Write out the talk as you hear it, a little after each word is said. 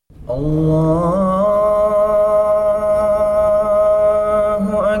الله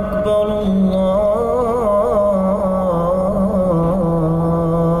أكبر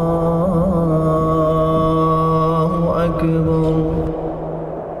الله أكبر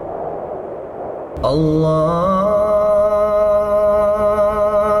الله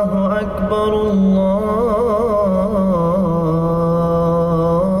أكبر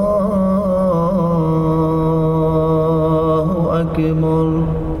الله أكبر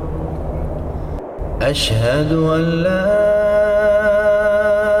أشهد أن لا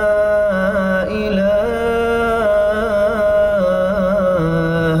إله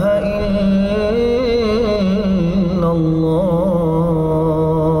إلا الله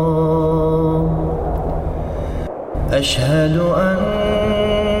أشهد أن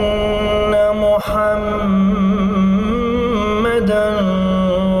محمدًا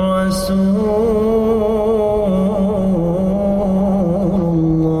رسول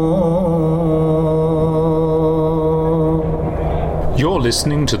You're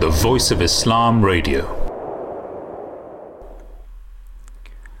listening to the Voice of Islam Radio.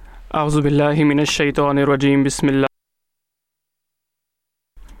 أعوذ بالله من الشيطان الرجيم بسم الله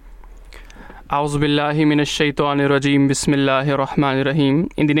أعوذ بالله من الشيطان الرجيم بسم الله الرحمن الرحيم.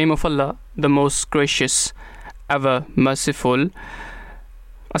 In the name of Allah, the most gracious, ever merciful.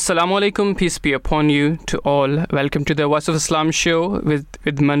 Assalamu alaikum, peace be upon you to all. Welcome to the Voice of Islam show with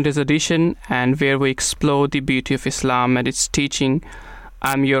Monday's edition, and where we explore the beauty of Islam and its teaching.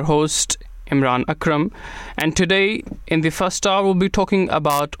 I'm your host, Imran Akram, and today in the first hour we'll be talking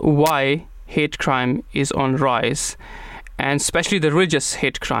about why hate crime is on rise, and especially the religious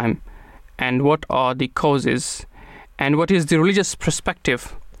hate crime, and what are the causes, and what is the religious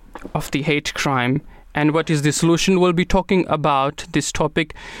perspective of the hate crime, and what is the solution. We'll be talking about this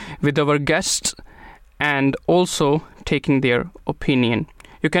topic with our guests and also taking their opinion.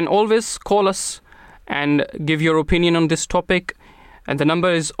 You can always call us and give your opinion on this topic, and the number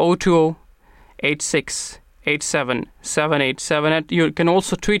is 020-8687-787. You can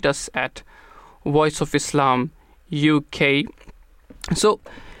also tweet us at Voice of Islam UK. So,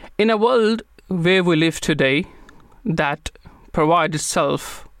 in a world where we live today that provides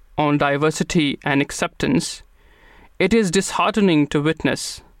itself on diversity and acceptance, it is disheartening to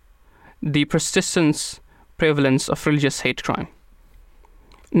witness the persistent prevalence of religious hate crime.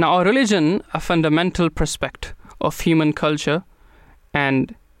 Now, our religion, a fundamental aspect of human culture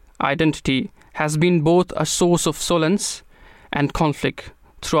and identity, has been both a source of solace and conflict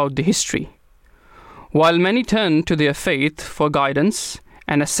throughout the history. While many turn to their faith for guidance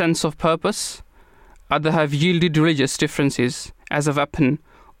and a sense of purpose, others have yielded religious differences as a weapon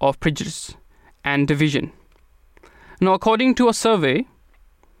of prejudice and division. Now, according to a survey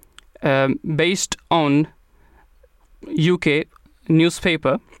based on UK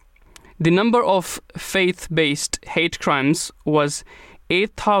newspaper, the number of faith-based hate crimes was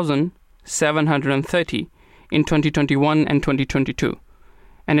 8,730 in 2021 and 2022,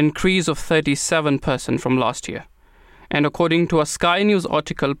 an increase of 37% from last year. And according to a Sky News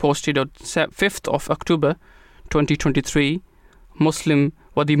article posted on 5th of October 2023, Muslims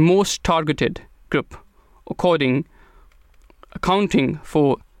were the most targeted group, accounting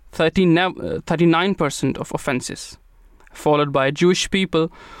for 39% of offences, followed by Jewish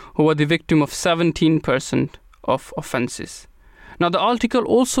people, who were the victim of 17% of offences. Now, the article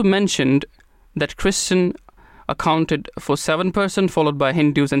also mentioned that Christians accounted for 7%, followed by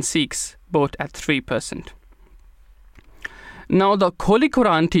Hindus and Sikhs, both at 3%. Now, the Holy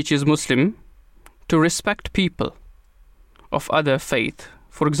Quran teaches Muslims to respect people of other faith.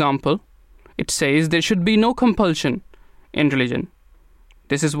 For example, it says there should be no compulsion in religion.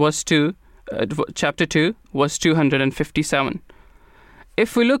 This is chapter 2, verse 257.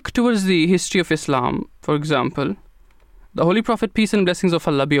 If we look towards the history of Islam, for example, the Holy Prophet, peace and blessings of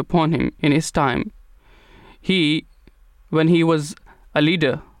Allah be upon him, in his time, when he was a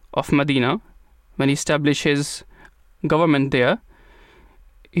leader of Medina, when he established his government there,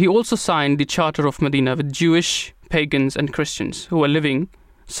 he also signed the Charter of Medina with Jewish, pagans and Christians who were living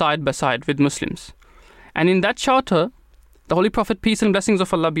side by side with Muslims. And in that charter, the Holy Prophet, peace and blessings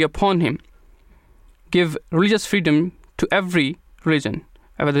of Allah be upon him, give religious freedom to every religion,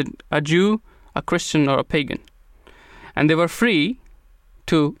 whether a Jew, a Christian or a pagan. And they were free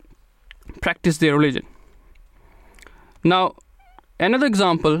to practice their religion. Now, another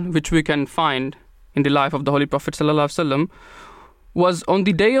example which we can find in the life of the Holy Prophet ﷺ was on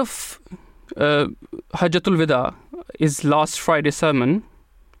the day of Hajjatul Wida, his last Friday sermon.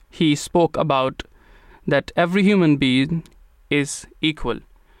 He spoke about that every human being is equal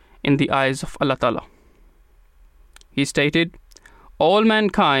in the eyes of Allah Ta'ala. He stated, all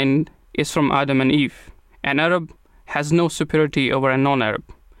mankind is from Adam and Eve. An Arab has no superiority over a non-Arab,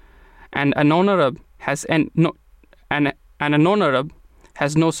 and a non-Arab has a non-Arab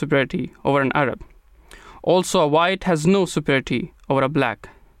has no superiority over an Arab. Also, a white has no superiority over a black,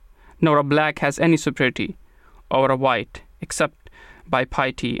 nor a black has any superiority over a white, except by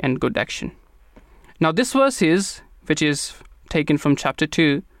piety and good action. Now, this verse is, which is taken from chapter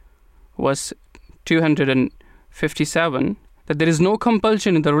 2, verse 257, that there is no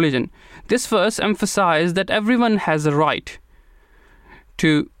compulsion in the religion. This verse emphasizes that everyone has a right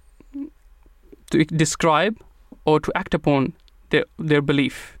to describe or to act upon their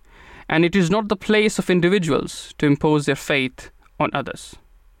belief. And it is not the place of individuals to impose their faith on others.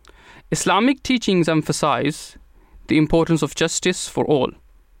 Islamic teachings emphasize the importance of justice for all.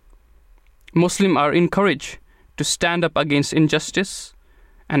 Muslims are encouraged to stand up against injustice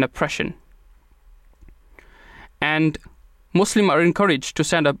and oppression. And Muslims are encouraged to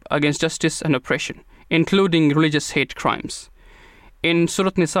stand up against justice and oppression, including religious hate crimes. In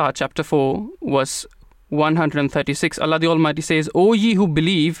Surah Nisa, chapter 4, verse 136, Allah the Almighty says, O ye who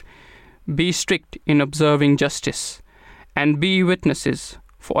believe, be strict in observing justice, and be witnesses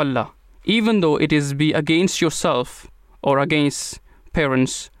for Allah, even though it is be against yourself or against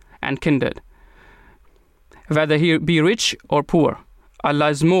parents and kindred. Whether he be rich or poor, Allah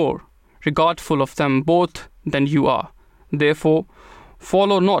is more regardful of them both than you are. Therefore,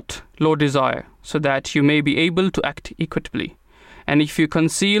 follow not low desire, so that you may be able to act equitably. And if you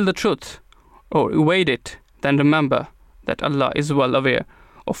conceal the truth or evade it, then remember that Allah is well aware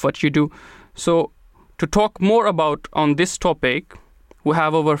of what you do. So, to talk more about on this topic, we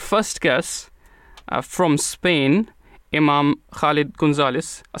have our first guest from Spain, Imam Khalid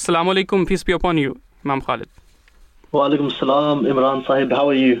Gonzalez. Assalamu alaikum, peace be upon you, Imam Khalid. Wa alaikum salam, Imran Sahib, how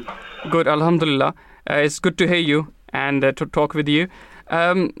are you? Good, alhamdulillah. It's good to hear you and to talk with you.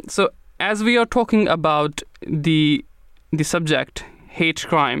 So, as we are talking about the subject, hate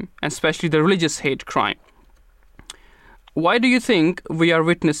crime, and especially the religious hate crime, why do you think we are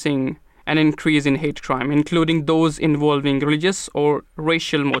witnessing an increase in hate crime, including those involving religious or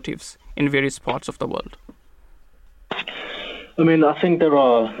racial motives in various parts of the world? I mean, I think there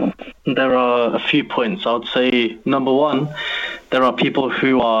are a few points. I would say, number one, there are people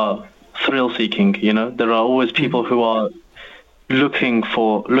who are thrill-seeking. There are always people who are looking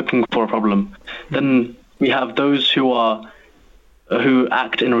for a problem. Then we have those who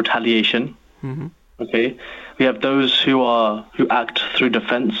act in retaliation. Mm-hmm. Okay, we have those who act through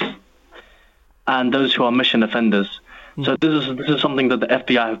defense, and those who are mission offenders. So this is something that the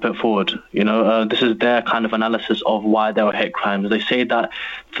FBI have put forward. This is their kind of analysis of why there are hate crimes. They say that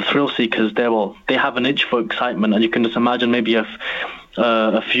the thrill seekers, they have an itch for excitement, and you can just imagine maybe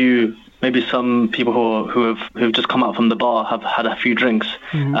maybe some people who've just come out from the bar have had a few drinks,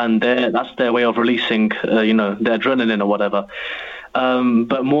 and that's their way of releasing their adrenaline or whatever.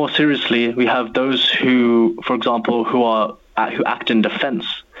 But more seriously, we have those who, for example, who act in defense,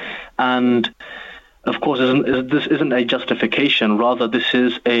 and of course, this isn't a justification. Rather, this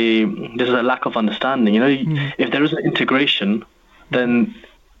is a lack of understanding. If there is an integration, then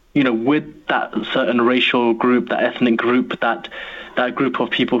with that certain racial group, that ethnic group, that group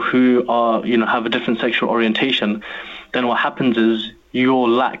of people who are have a different sexual orientation, then what happens is you'll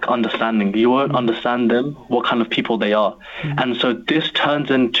lack understanding. You won't understand them, what kind of people they are, and so this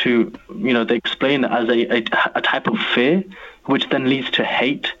turns into they explain it as a type of fear, which then leads to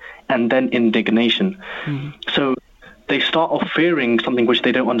hate and then indignation. So they start off fearing something which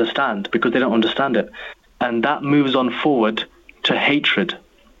they don't understand because they don't understand it, and that moves on forward to hatred,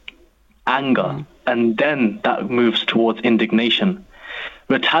 anger, and then that moves towards indignation.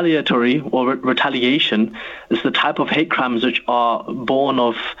 Retaliatory or retaliation is the type of hate crimes which are born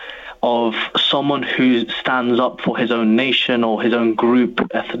of someone who stands up for his own nation or his own group,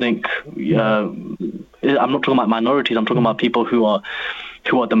 ethnic. I'm not talking about minorities. I'm talking about people who are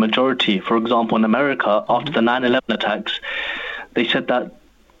the majority. For example, in America, after the 9/11 attacks, they said that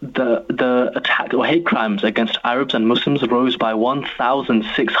the attack or hate crimes against Arabs and Muslims rose by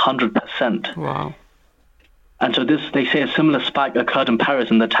 1,600%. Wow. And so they say a similar spike occurred in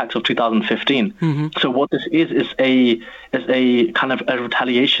Paris in the attacks of 2015. So what this is a kind of a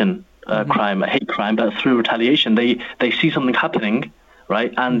retaliation crime, a hate crime, but through retaliation, they see something happening,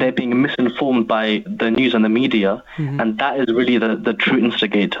 right? And they're being misinformed by the news and the media, and that is really the true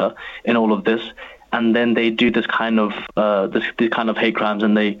instigator in all of this. And then they do this kind of these kind of hate crimes,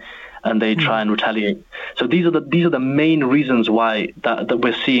 and they try and retaliate. So these are the main reasons why that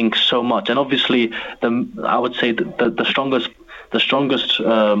we're seeing so much. And obviously, I would say the strongest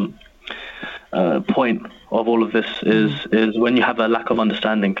point of all of this is when you have a lack of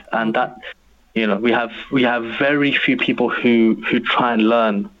understanding, and that, you know, we have very few people who try and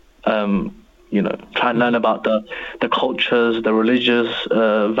learn, about the cultures, the religious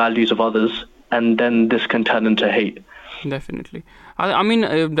values of others, and then this can turn into hate. Definitely. I mean,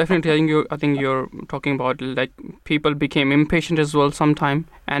 definitely. I think you're talking about, like, people became impatient as well sometime,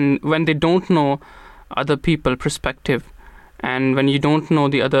 and when they don't know other people's perspective, and when you don't know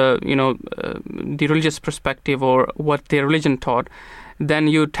the other, the religious perspective or what their religion taught, then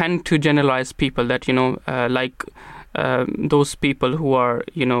you tend to generalize people that, those people who are,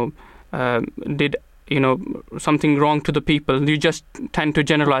 did, something wrong to the people. You just tend to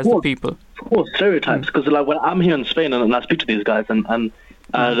generalize the people. Of course, stereotypes. Because like when I'm here in Spain and I speak to these guys, and I'm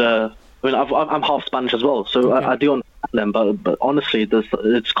half Spanish as well, so I do understand them. But honestly,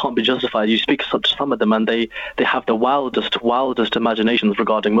 it can't be justified. You speak to some of them, and they have the wildest imaginations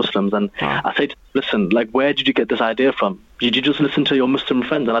regarding Muslims. And I say to them, listen, like, where did you get this idea from? Did you just listen to your Muslim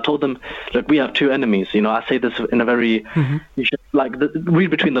friends? And I told them, look, we have two enemies. I say this in a very, you should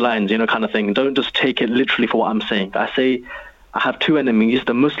read between the lines, kind of thing. Don't just take it literally for what I'm saying. I say I have two enemies,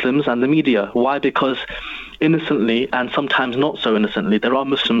 the Muslims and the media. Why? Because innocently, and sometimes not so innocently, there are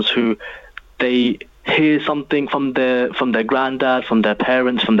Muslims who they hear something from their granddad, from their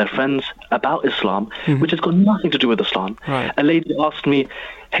parents, from their friends about Islam, which has got nothing to do with Islam. Right. A lady asked me,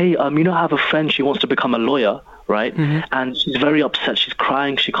 hey, I have a friend, she wants to become a lawyer, right? And she's very upset, she's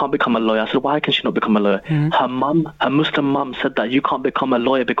crying, she can't become a lawyer. I said, why can she not become a lawyer? Her Muslim mum said that you can't become a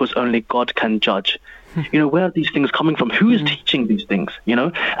lawyer because only God can judge. Where are these things coming from? Who is teaching these things?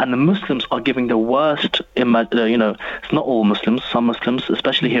 And the Muslims are giving the worst. It's not all Muslims. Some Muslims,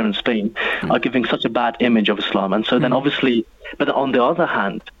 especially here in Spain, are giving such a bad image of Islam. And so then obviously, but on the other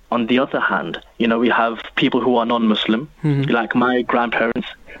hand, we have people who are non-Muslim, like my grandparents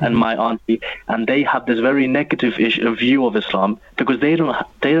and my auntie, and they have this very negative view of Islam because they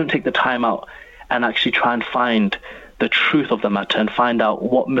don't take the time out and actually try and find the truth of the matter and find out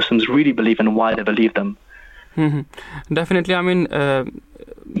what Muslims really believe and why they believe them. Definitely. I mean,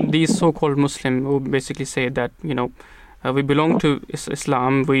 these so-called Muslims who basically say that, we belong to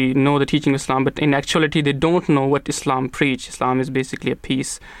Islam, we know the teaching of Islam, but in actuality they don't know what Islam preach. Islam is basically a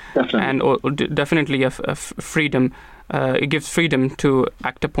peace. Definitely. And definitely a freedom. It gives freedom to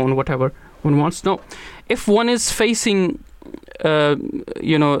act upon whatever one wants. Now, if one is facing,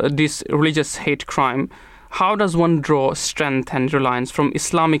 this religious hate crime, how does one draw strength and reliance from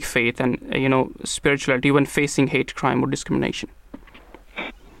Islamic faith and, spirituality when facing hate crime or discrimination?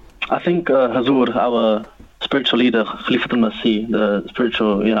 I think Hazur, our spiritual leader, Khalifatul Masih, the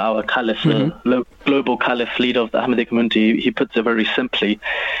spiritual, our caliph, global caliph leader of the Ahmadi community, he puts it very simply.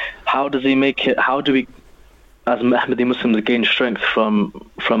 How does he make it? How do we, as Ahmadi Muslims, gain strength from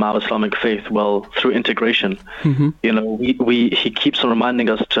our Islamic faith? Well, through integration. He keeps on reminding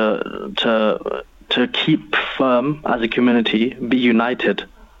us to keep firm as a community, be united,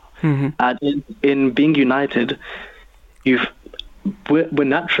 and in being united, we're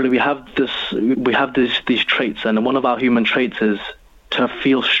naturally we have these traits, and one of our human traits is to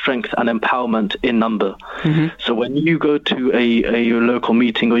feel strength and empowerment in number. So when you go to a local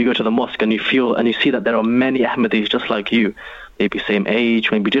meeting or you go to the mosque and you see that there are many Ahmadis just like you, maybe same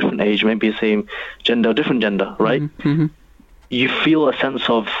age, maybe different age, maybe same gender, different gender, right? You feel a sense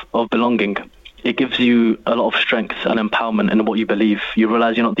of belonging. It gives you a lot of strength and empowerment in what you believe. You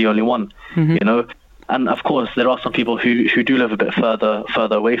realize you're not the only one, And of course, there are some people who do live a bit further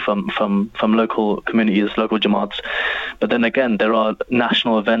away from local communities, local jamaats. But then again, there are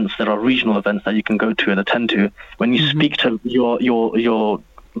national events, there are regional events that you can go to and attend to. When you speak to your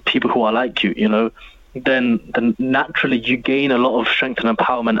people who are like you, then naturally you gain a lot of strength and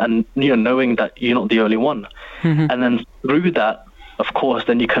empowerment, and knowing that you're not the only one. And then through that, of course,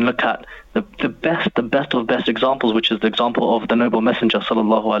 then you can look at the best of best examples, which is the example of the noble messenger,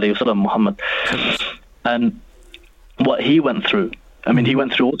 sallallahu alaihi wasallam, Muhammad, and what he went through. I mean, he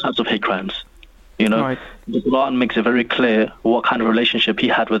went through all types of hate crimes. Right. The Quran makes it very clear what kind of relationship he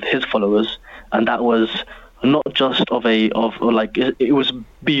had with his followers, and that was not just it was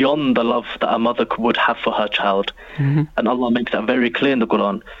beyond the love that a mother would have for her child, and Allah makes that very clear in the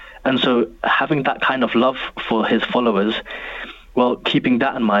Quran. And so, having that kind of love for his followers, well, keeping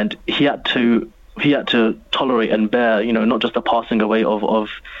that in mind, he had to tolerate and bear, not just the passing away of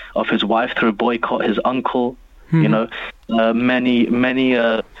his wife through boycott, his uncle, many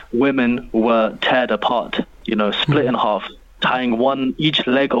women were teared apart, split in half, tying each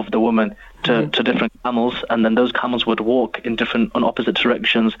leg of the woman to different camels, and then those camels would walk on opposite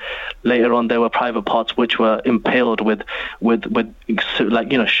directions. Later on, there were private parts which were impaled with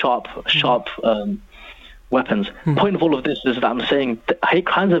sharp weapons. Point of all of this is that I'm saying that hate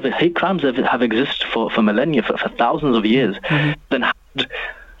crimes have existed for millennia, for thousands of years. Then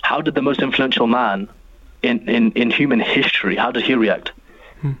how did the most influential man in human history, how did he react?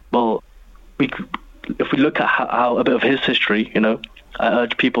 Well, if we look at how a bit of his history, I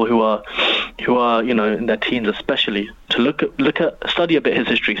urge people who are in their teens especially to study a bit his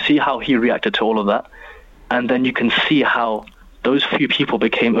history, see how he reacted to all of that, and then you can see how those few people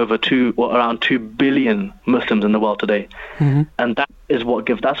became around 2 billion Muslims in the world today. And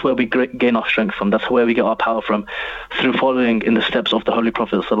that's where we gain our strength from. That's where we get our power from, through following in the steps of the Holy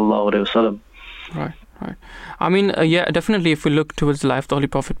Prophet sallallahu alaihi wasallam. Right. I mean, definitely if we look towards the life of the Holy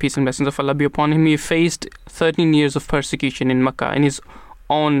Prophet, peace and blessings of Allah be upon him, he faced 13 years of persecution in Mecca, in his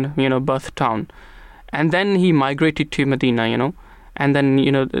own, birth town. And then he migrated to Medina, and then,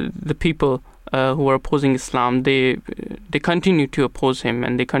 the people who were opposing Islam, they continue to oppose him,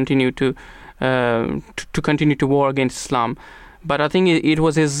 and they continue to continue to war against Islam. But I think it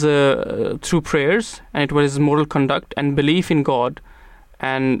was his through prayers, and it was his moral conduct and belief in God,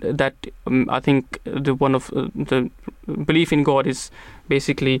 and that I think the belief in God is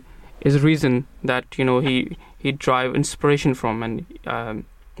basically reason that he drive inspiration from, and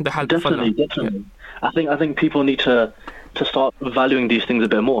the help of Allah. Definitely. I think people need to start valuing these things a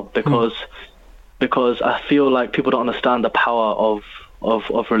bit more, because I feel like people don't understand the power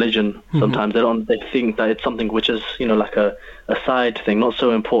of religion. Sometimes they think that it's something which is like a side thing, not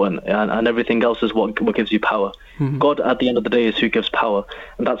so important, and everything else is what gives you power. God at the end of the day is who gives power,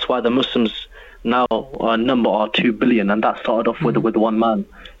 and that's why the Muslims now are 2 billion, and that started off with one man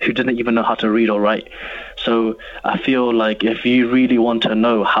who didn't even know how to read or write. So I feel like if you really want to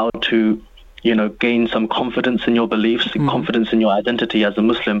know how to gain some confidence in your beliefs, confidence in your identity as a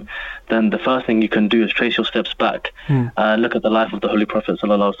Muslim, then the first thing you can do is trace your steps back and look at the life of the Holy Prophet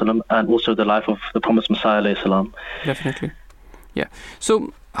sallallahu alaihi wasallam, and also the life of the promised Messiah alayhi salam. Definitely. Yeah.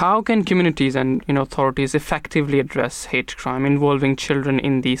 So how can communities and authorities effectively address hate crime involving children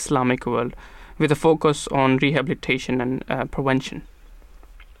in the Islamic world, with a focus on rehabilitation and prevention?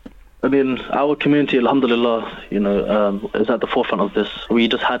 I mean, our community, alhamdulillah, is at the forefront of this. We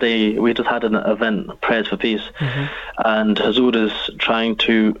just had an event, Prayers for Peace, and Hazur is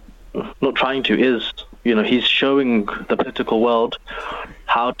he's showing the political world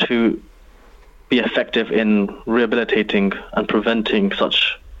how to be effective in rehabilitating and preventing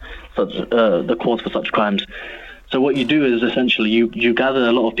the cause for such crimes. So what you do is essentially you gather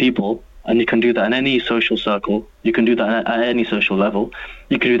a lot of people, and you can do that in any social circle. You can do that at any social level.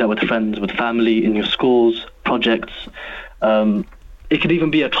 You can do that with friends, with family, in your schools, projects. It could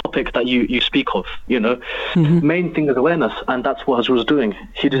even be a topic that you speak of, Main thing is awareness, and that's what Hazur was doing.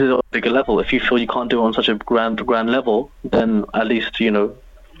 He did it on a bigger level. If you feel you can't do it on such a grand level, then at least,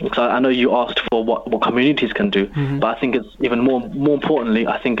 because I know you asked for what communities can do, but I think it's even more importantly,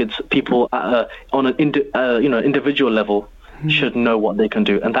 I think it's people on an individual level should know what they can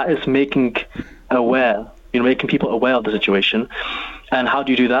do, and that is making people aware of the situation. And how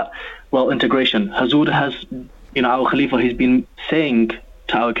do you do that? Well, integration. Hazur has, our Khalifa, he's been saying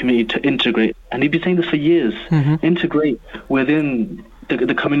to our community to integrate, and he's been saying this for years. Integrate within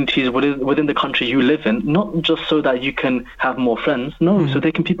the communities, within the country you live in, not just so that you can have more friends, so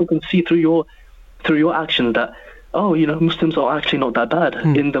people can see through your actions that, Muslims are actually not that bad.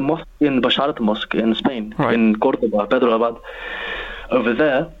 In the mosque, in Basharat Mosque in Spain, in Cordoba, Pedrabad, over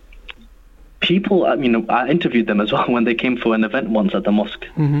there, people, I interviewed them as well when they came for an event once at the mosque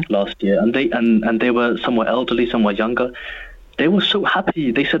last year, and they were somewhat elderly, somewhat younger. They were so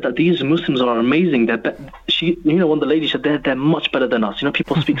happy. They said that these Muslims are amazing. When the lady said they're much better than us.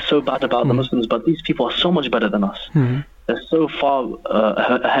 People speak so bad about the Muslims, but these people are so much better than us. They're so far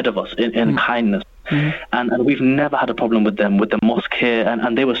ahead of us in kindness. And we've never had a problem with them, with the mosque here,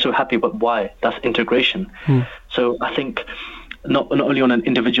 and they were so happy. But why? That's integration. So I think not only on an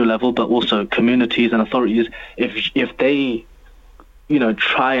individual level, but also communities and authorities, if they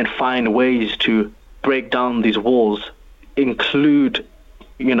try and find ways to break down these walls, include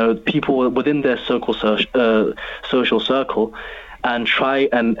people within their social circle, and try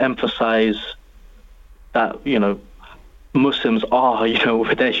and emphasize that Muslims are,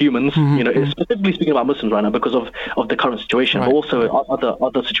 they're humans, specifically speaking about Muslims right now because of the current situation, but also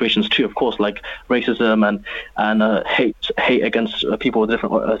other situations too, of course, like racism and hate against people with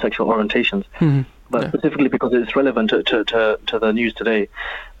different sexual orientations. But specifically because it's relevant to the news today,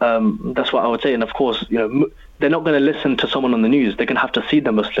 that's what I would say. And of course, they're not going to listen to someone on the news. They're going to have to see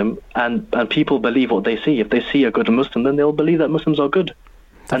the Muslim, and people believe what they see. If they see a good Muslim, then they'll believe that Muslims are good.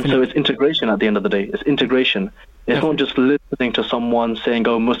 Definitely. And so it's integration at the end of the day. It's integration. It's not just listening to someone saying,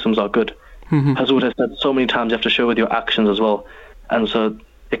 "Oh, Muslims are good." Hazur has said so many times you have to show with your actions as well. And so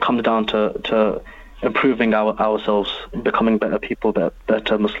it comes down to improving ourselves, becoming better people,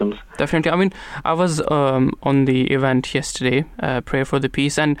 better Muslims. Definitely. I mean, I was on the event yesterday, Prayer for the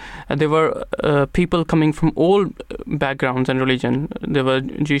Peace, and there were people coming from all backgrounds and religion. There were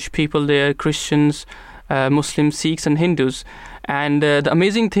Jewish people there, Christians, Muslims, Sikhs and Hindus. And the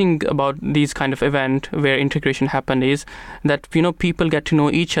amazing thing about these kind of event where integration happened is that, people get to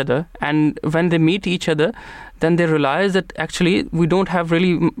know each other, and when they meet each other, then they realize that actually we don't have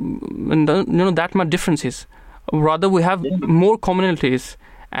really that much differences. Rather, we have more commonalities,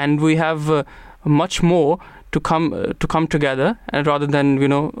 and we have much more to come together, and rather than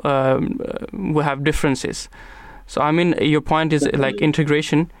we have differences. So I mean, your point is like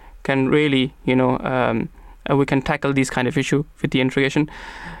integration can really we can tackle these kind of issue with the integration.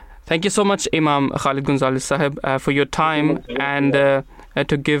 Thank you so much, Imam Khalid Gonzalez Sahib, for your time and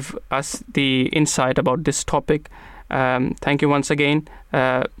to give us the insight about this topic. Thank you once again.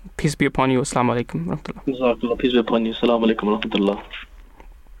 Peace be upon you. Assalamu alaikum wa rahmatullah. Peace be upon you. Assalamu alaikum wa rahmatullah.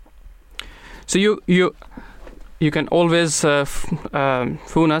 So you can always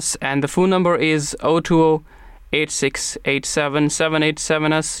phone us, and the phone number is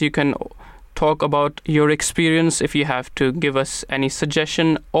 020-8687-787. You can talk about your experience if you have to give us any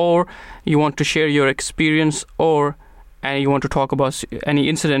suggestion, or you want to share your experience, or you want to talk about any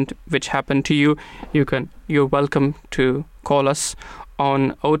incident which happened to you. You're welcome to call us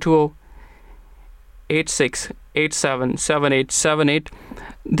on 020-8687-7878.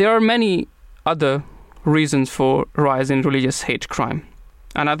 There are many other reasons for rise in religious hate crime,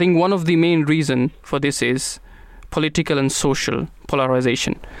 and I think one of the main reason for this is political and social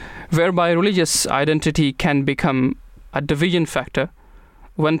polarization, whereby religious identity can become a division factor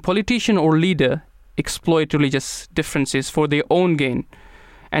when politician or leader exploit religious differences for their own gain,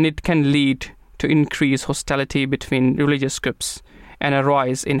 and it can lead to increased hostility between religious groups and a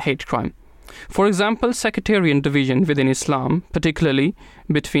rise in hate crime. For example, sectarian division within Islam, particularly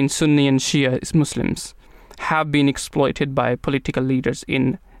between Sunni and Shia Muslims, have been exploited by political leaders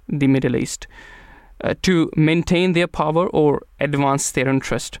in the Middle East to maintain their power or advance their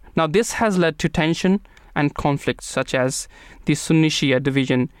interest. Now, this has led to tension and conflicts such as the Sunni-Shia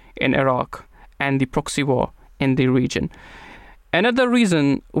division in Iraq and the proxy war in the region. Another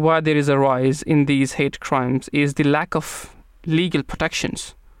reason why there is a rise in these hate crimes is the lack of legal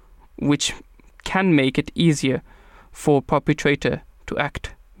protections, which can make it easier for perpetrator to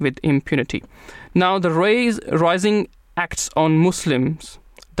act with impunity. Now, the rising acts on Muslims,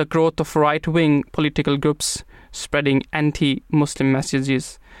 the growth of right-wing political groups spreading anti-Muslim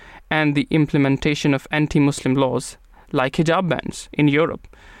messages, and the implementation of anti-Muslim laws like hijab bans in Europe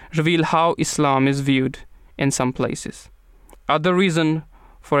reveal how Islam is viewed in some places. Other reason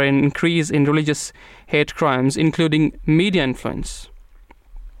for an increase in religious hate crimes including media influence,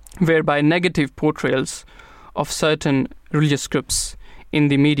 whereby negative portrayals of certain religious groups in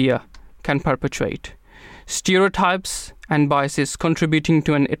the media can perpetuate stereotypes and biases, contributing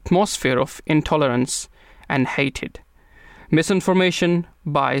to an atmosphere of intolerance and hatred. Misinformation,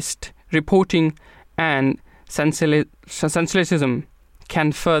 biased reporting, and sensationalism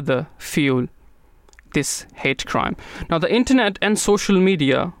can further fuel this hate crime. Now, the internet and social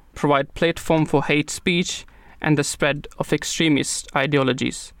media provide platform for hate speech and the spread of extremist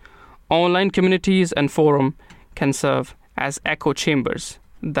ideologies. Online communities and forums can serve as echo chambers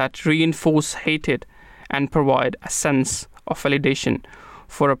that reinforce hatred and provide a sense of validation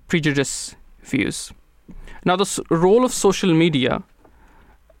for prejudiced views. Now, the role of social media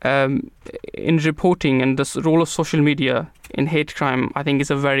in reporting and the role of social media in hate crime, I think,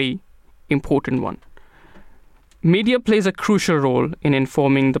 is a very important one. Media plays a crucial role in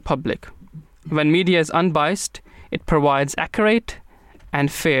informing the public. When media is unbiased, it provides accurate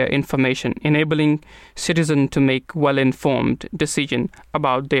and fair information, enabling citizens to make well-informed decisions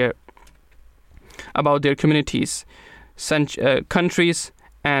about their communities, countries,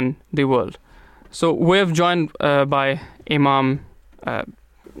 and the world. So we're joined by Imam.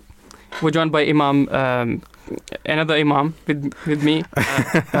 Another Imam with me.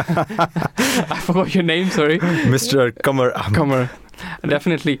 I forgot your name. Sorry, Mr. Qamar. Qamar,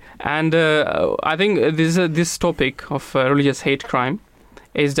 definitely. And I think this topic of religious hate crime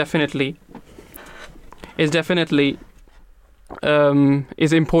is definitely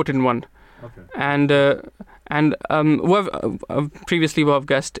is important one. Okay. And previously we have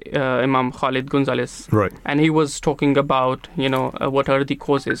guest Imam Khalid Gonzalez, right? And he was talking about what are the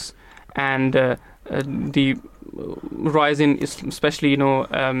causes and the rise in especially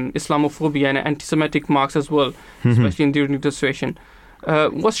Islamophobia and anti-Semitic marks as well, especially during the situation.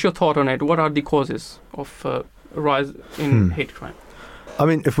 What's your thought on it? What are the causes of rise in hate crime? I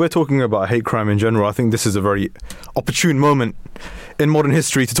mean, if we're talking about hate crime in general, I think this is a very opportune moment in modern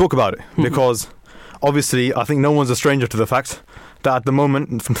history to talk about it. Because obviously, I think no one's a stranger to the fact that at the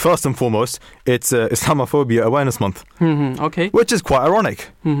moment, first and foremost, it's Islamophobia Awareness Month. Okay. Which is quite ironic.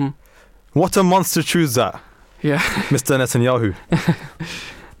 What a month to choose that, Yeah. Mr. Netanyahu.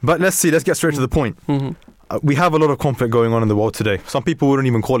 But let's get straight to the point. We have a lot of conflict going on in the world today. Some people wouldn't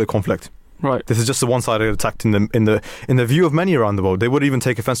even call it conflict. Right. This is just a one-sided attack in the view of many around the world. They would even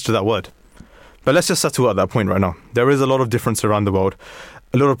take offense to that word. But let's just settle at that point right now. There is a lot of difference around the world,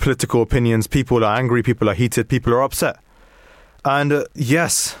 a lot of political opinions. People are angry, people are heated, people are upset. And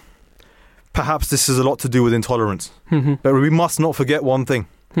yes, perhaps this is a lot to do with intolerance. But we must not forget one thing.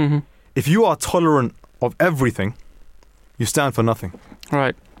 If you are tolerant of everything, you stand for nothing.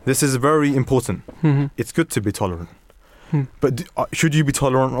 Right. This is very important. It's good to be tolerant. But should you be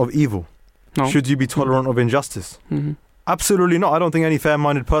tolerant of evil? No. Should you be tolerant of injustice? Absolutely not. I don't think any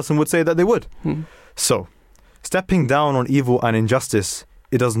fair-minded person would say that they would. So, stepping down on evil and injustice,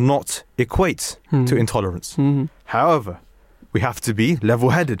 it does not equate to intolerance. However, we have to be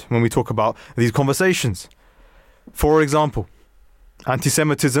level-headed when we talk about these conversations. For example,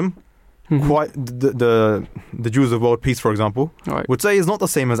 anti-Semitism, quite the Jews of world peace, for example, would say is not the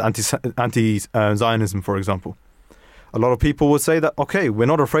same as anti-Zionism, for example. A lot of people would say that, okay, we're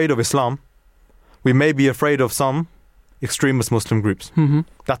not afraid of Islam. We may be afraid of some extremist Muslim groups.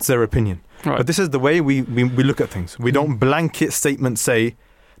 That's their opinion. Right. But this is the way we look at things. We don't blanket statements say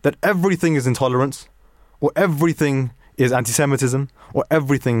that everything is intolerance or everything is anti-Semitism or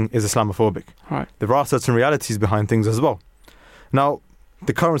everything is Islamophobic. Right. There are certain realities behind things as well. Now,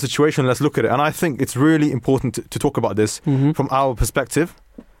 the current situation, let's look at it. And I think it's really important to talk about this from our perspective,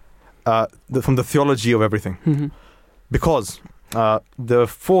 from the theology of everything. Because the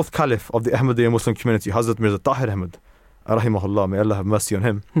fourth caliph of the Ahmadiyya Muslim community, Hazrat Mirza Tahir Ahmad, rahimahullah, may Allah have mercy on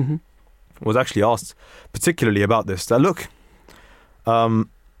him, was actually asked particularly about this. That look,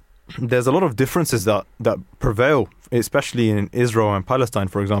 there's a lot of differences that prevail, especially in Israel and Palestine,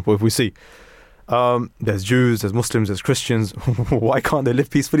 for example. If we see there's Jews, there's Muslims, there's Christians, why can't they live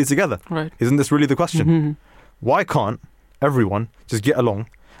peacefully together? Right. Isn't this really the question? Why can't everyone just get along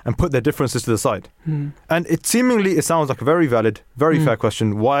and put their differences to the side? And it sounds like a very valid, very fair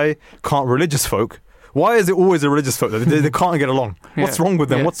question. Why can't religious folk, why is it always a religious folk that they can't get along? What's wrong with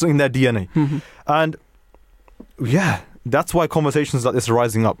them? What's in their DNA? And yeah, that's why conversations like this are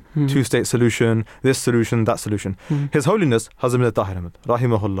rising up. Two-state solution, this solution, that solution. His Holiness, Hazrat Mirza Tahir Ahmad,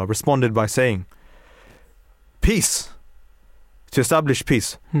 rahimahullah, responded by saying, peace, to establish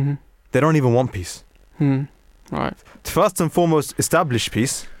peace, they don't even want peace. Right. First and foremost, establish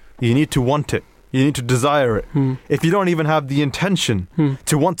peace, you need to want it. You need to desire it. If you don't even have the intention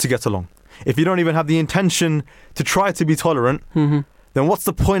to want to get along, if you don't even have the intention to try to be tolerant, then what's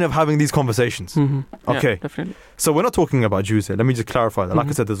the point of having these conversations? Okay. Yeah, definitely. So we're not talking about Jews here. Let me just clarify that. Like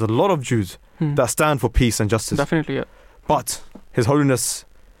I said, there's a lot of Jews that stand for peace and justice. Definitely, yeah. But His Holiness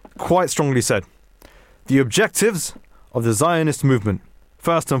quite strongly said, the objectives of the Zionist movement,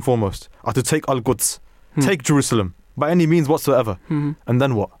 first and foremost, are to take Al-Quds, take Jerusalem, by any means whatsoever. And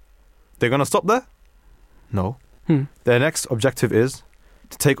then what? They're going to stop there? No. Their next objective is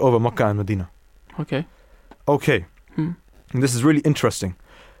to take over Makkah and Medina. Okay. And this is really interesting,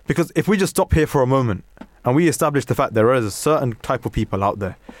 because if we just stop here for a moment and we establish the fact there is a certain type of people out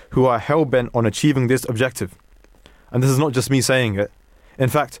there who are hell-bent on achieving this objective, and this is not just me saying it, in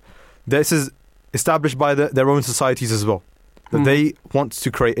fact, this is established by their own societies as well, that they want to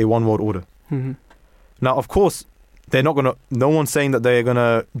create a one-world order. Now, of course, they're not going to, no one's saying that they're going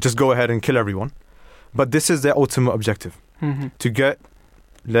to just go ahead and kill everyone, but this is their ultimate objective, to get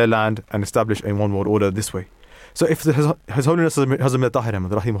their land and establish a one-world order this way. So if His Holiness Hazrat Mirza Tahir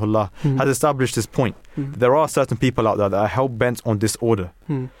Ahmad, rahimahullah, has established this point, there are certain people out there that are hell-bent on disorder.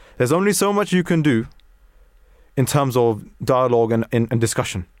 There's only so much you can do in terms of dialogue and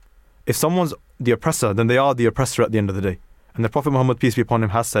discussion. If someone's the oppressor, then they are the oppressor at the end of the day. And the Prophet Muhammad, peace be upon him,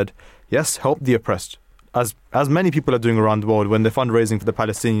 has said, yes, help the oppressed, as many people are doing around the world when they're fundraising for the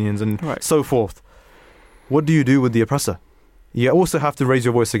Palestinians and so forth. What do you do with the oppressor? You also have to raise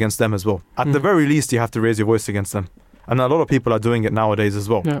your voice against them as well. At the very least, you have to raise your voice against them. And a lot of people are doing it nowadays as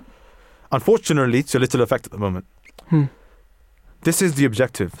well. Yeah. Unfortunately, to little effect at the moment. This is the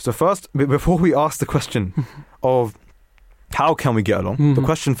objective. So first, before we ask the question of how can we get along, the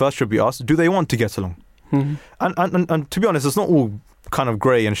question first should be asked, do they want to get along? And to be honest, it's not all kind of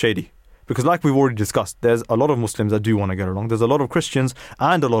grey and shady. Because like we've already discussed, there's a lot of Muslims that do want to get along. There's a lot of Christians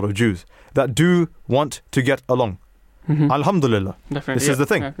and a lot of Jews that do want to get along. Alhamdulillah. Definitely. This is the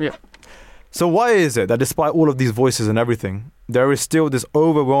thing. Yeah. So why is it that despite all of these voices and everything, there is still this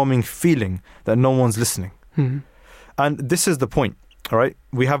overwhelming feeling that no one's listening? And this is the point, all right?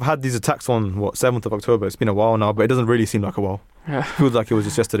 We have had these attacks on, 7th of October. It's been a while now, but it doesn't really seem like a while. Yeah. It feels like it was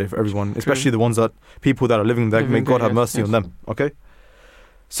just yesterday for everyone, especially the ones people that are living there. May God have mercy on them, okay?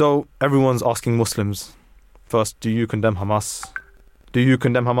 So everyone's asking Muslims, first, do you condemn Hamas? Do you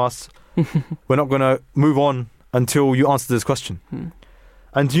condemn Hamas? We're not going to move on until you answer this question.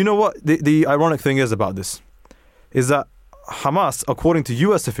 And do you know what the ironic thing is about this? Is that Hamas, according to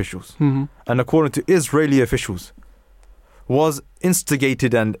US officials and according to Israeli officials, was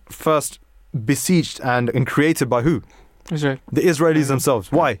instigated and first besieged and created by who? Israel. The Israelis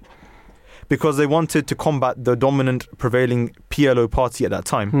themselves. Why? Because they wanted to combat the dominant prevailing PLO party at that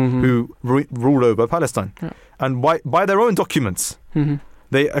time, who ruled over Palestine. Yeah. And by their own documents,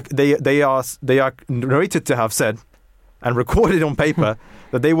 they are narrated to have said and recorded on paper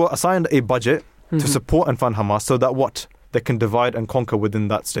that they were assigned a budget to support and fund Hamas, so that they can divide and conquer within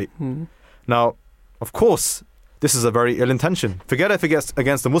that state. Now, of course, this is a very ill intention. Forget if it's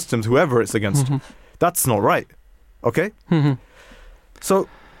against the Muslims, whoever it's against. That's not right. Okay? So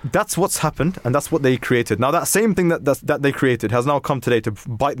that's what's happened, and that's what they created. Now, that same thing that they created has now come today to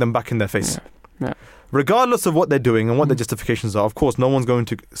bite them back in their face. Yeah. Regardless of what they're doing and what their justifications are, of course, no one's going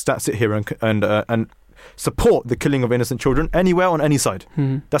to sit here and support the killing of innocent children anywhere on any side.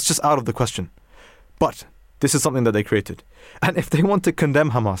 That's just out of the question. But this is something that they created. And if they want to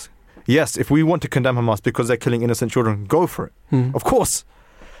condemn Hamas, yes, if we want to condemn Hamas because they're killing innocent children, go for it. Of course.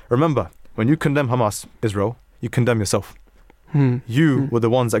 Remember, when you condemn Hamas, Israel, you condemn yourself. You were the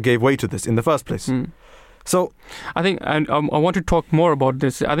ones that gave way to this in the first place. So I think, and I want to talk more about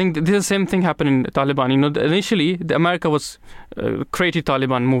this. I think this is the same thing happened in Taliban. Initially, America was created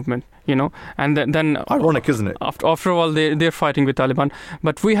Taliban movement, and then ironic, isn't it? After all, they're fighting with Taliban.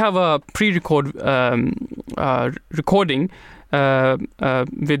 But we have a pre-record recording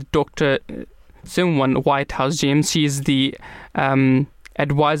with Dr. Simwan, White House James. She is the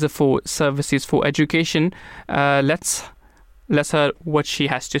advisor for services for education. Let's hear what she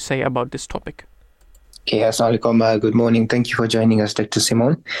has to say about this topic. Okay, assalamu alaikum. Good morning. Thank you for joining us, Dr.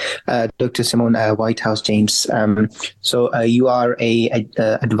 Simon. Dr. Simon, White House James. So you are a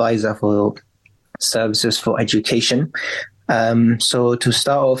advisor for services for education. So to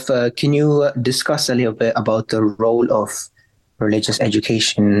start off, can you discuss a little bit about the role of religious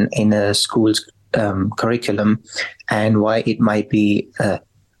education in a school's curriculum and why it might be a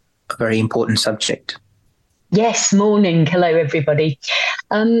very important subject? Yes, morning. Hello, everybody.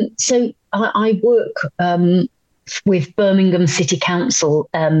 So I work with Birmingham City Council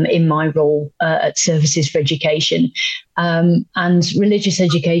in my role at Services for Education. And religious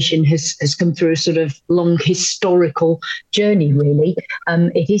education has come through a sort of long historical journey, really.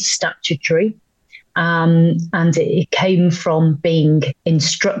 It is statutory, and it came from being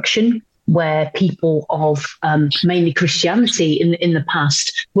instruction, where people of mainly Christianity in the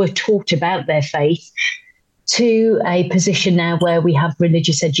past were taught about their faith, to a position now where we have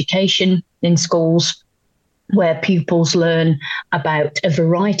religious education in schools, where pupils learn about a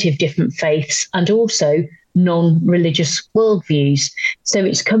variety of different faiths and also non-religious worldviews. So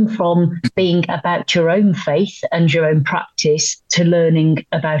it's come from being about your own faith and your own practice to learning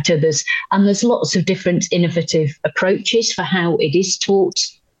about others. And there's lots of different innovative approaches for how it is taught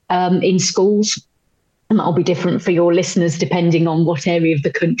in schools. And that'll be different for your listeners depending on what area of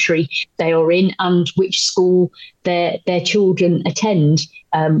the country they are in and which school their children attend,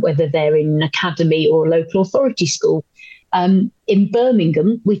 whether they're in an academy or a local authority school. In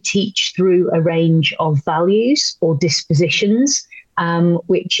Birmingham, we teach through a range of values or dispositions,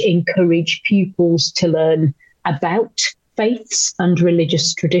 which encourage pupils to learn about faiths and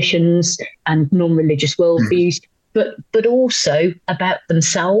religious traditions and non-religious worldviews, but also about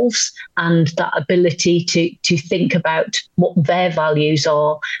themselves and that ability to think about what their values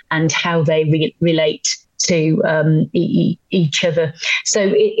are and how they relate to each other. So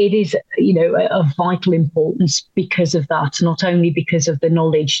it is, of vital importance because of that, not only because of the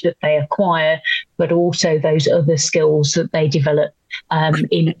knowledge that they acquire, but also those other skills that they develop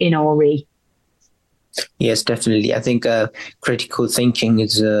in RE. Yes, definitely. I think critical thinking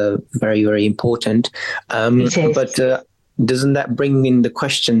is very, very important. But doesn't that bring in the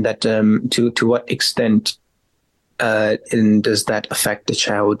question that to what extent does that affect the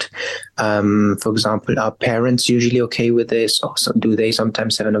child? For example, are parents usually okay with this, or do they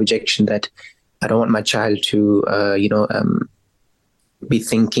sometimes have an objection that I don't want my child to, be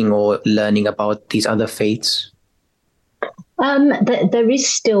thinking or learning about these other faiths? There is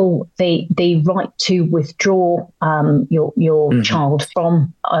still the right to withdraw your child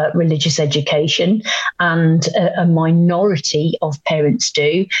from religious education, and a minority of parents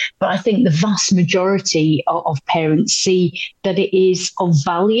do. But I think the vast majority of parents see that it is of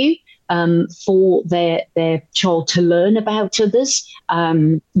value for their child to learn about others.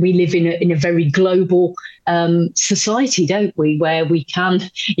 We live in a very global society, don't we, where we can,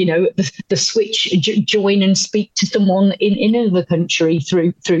 the switch, join and speak to someone in another country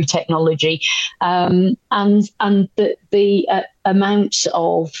through technology, and the amount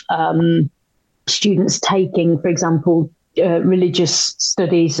of students taking, for example, religious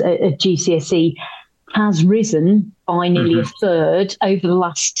studies at GCSE has risen by nearly a third over the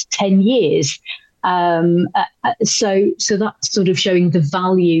last 10 years. So that's sort of showing the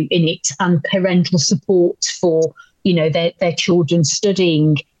value in it, and parental support for, their children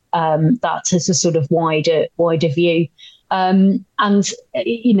studying that as a sort of wider view. And,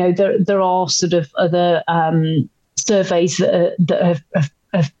 there are sort of other surveys that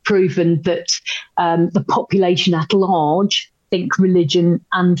have proven that the population at large think religion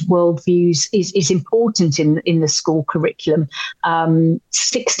and worldviews is important in the school curriculum.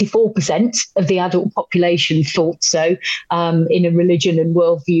 64% of the adult population thought so in a religion and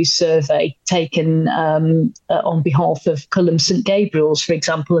worldview survey taken on behalf of Culham St Gabriel's, for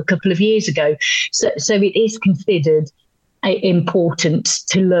example, a couple of years ago. So it is considered important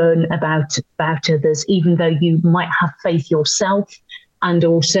to learn about others, even though you might have faith yourself, and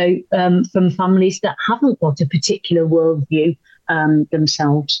also from families that haven't got a particular worldview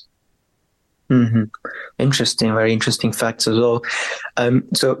themselves. Interesting, very interesting facts as well.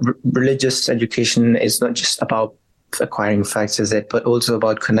 So religious education is not just about acquiring facts, is it, but also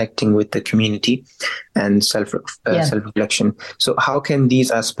about connecting with the community and self-reflection. So how can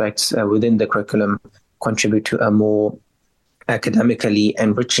these aspects within the curriculum contribute to a more academically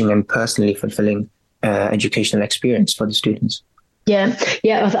enriching and personally fulfilling educational experience for the students? Yeah,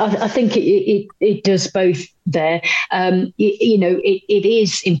 I think it does both there. It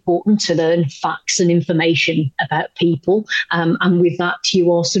is important to learn facts and information about people, and with that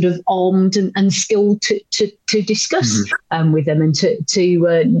you are sort of armed and skilled to discuss with them, and to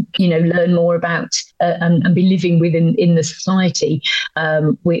learn more about and be living within the society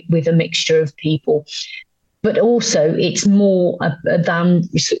with a mixture of people. But also, it's more than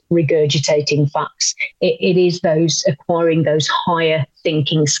regurgitating facts. It is acquiring those higher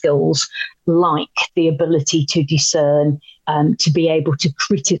thinking skills, like the ability to discern, to be able to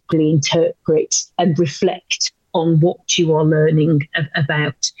critically interpret and reflect on what you are learning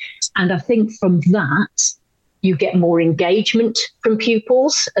about. And I think from that, you get more engagement from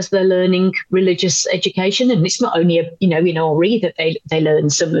pupils as they're learning religious education. And it's not only in RE that they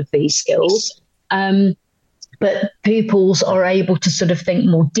learn some of these skills. But pupils are able to sort of think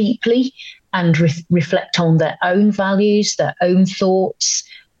more deeply and reflect on their own values, their own thoughts.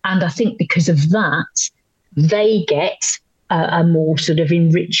 And I think because of that, they get a more sort of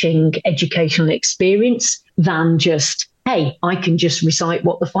enriching educational experience than just, hey, I can just recite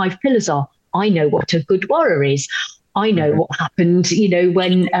what the 5 pillars are. I know what a good warrior is. I know what happened,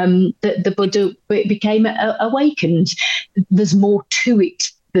 when the Buddha became awakened. There's more to it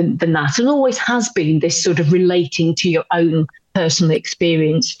than that, and always has been, this sort of relating to your own personal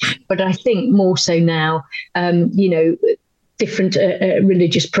experience. But I think more so now, different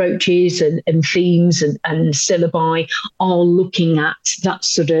religious approaches and themes and syllabi are looking at that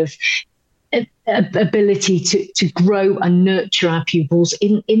sort of ability to grow and nurture our pupils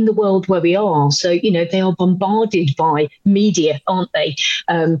in the world where we are. So, they are bombarded by media, aren't they?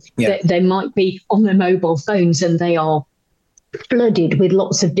 They might be on their mobile phones, and they are flooded with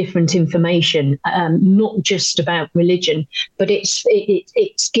lots of different information, not just about religion, but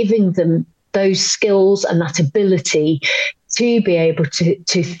it's giving them those skills and that ability to be able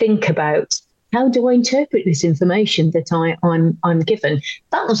to think about, how do I interpret this information that I'm given?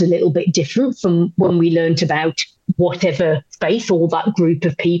 That was a little bit different from when we learned about whatever faith or that group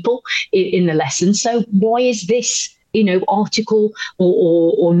of people in the lesson. So why is this article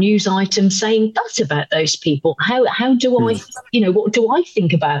or news item saying that about those people? How do I, what do I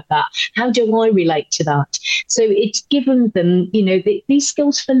think about that? How do I relate to that? So it's given them, these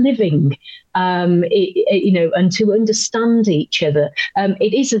skills for living, and to understand each other.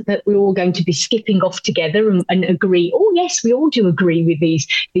 It isn't that we're all going to be skipping off together and agree, oh yes, we all do agree with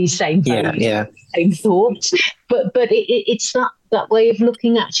these same values, same thoughts. But it's that way of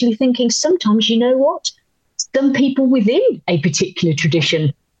looking, actually thinking sometimes, some people within a particular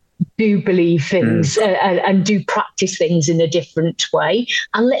tradition do believe things and do practice things in a different way.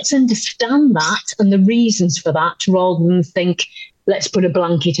 And let's understand that and the reasons for that rather than think, let's put a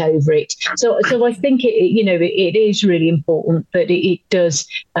blanket over it. So I think it is really important that it does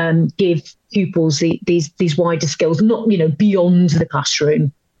give pupils these wider skills, not beyond the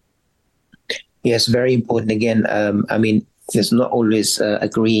classroom. Yes, very important. Again, there's not always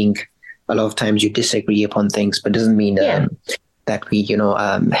agreeing. A lot of times you disagree upon things, but doesn't mean that we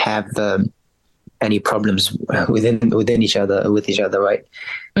have any problems within each other with each other, right?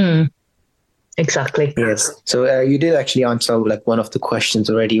 Exactly. Yes. So you did actually answer like one of the questions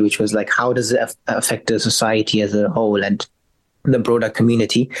already, which was like, how does it affect the society as a whole and the broader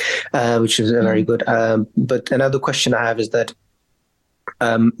community, which is very good. But another question I have is that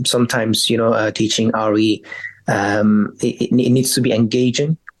sometimes, teaching RE, it needs to be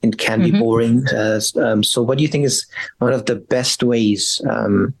engaging. It can be boring. So what do you think is one of the best ways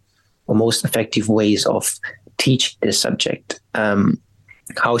or most effective ways of teaching this subject?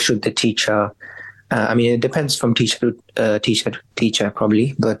 How should the teacher, it depends from teacher to teacher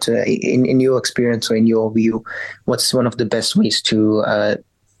probably, but in your experience or in your view, what's one of the best ways to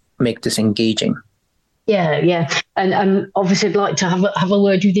make this engaging? Yeah. And obviously I'd like to have a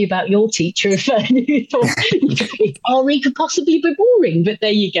word with you about your teacher if you thought RE could possibly be boring, but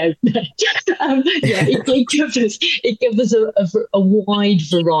there you go. It gives us a wide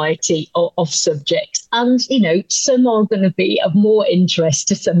variety of subjects. And, some are going to be of more interest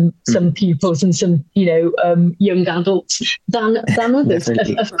to some pupils and some, young adults than others.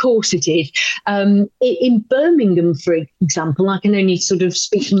 Of course it is. In Birmingham, for example, I can only sort of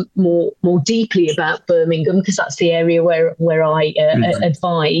speak more deeply about Birmingham because that's the area where I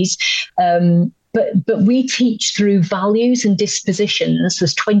advise. But we teach through values and dispositions.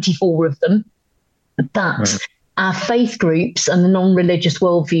 There's 24 of them that our faith groups and the non-religious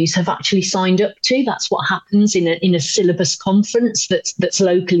worldviews have actually signed up to. That's what happens in a syllabus conference that's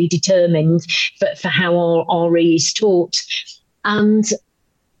locally determined for how our RE is taught. And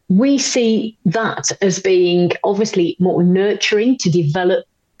we see that as being obviously more nurturing to develop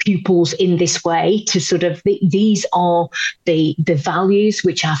pupils in this way, to sort of these are the values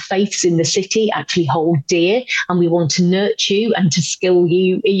which our faiths in the city actually hold dear, and we want to nurture you and to skill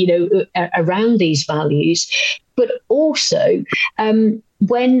you around these values. But also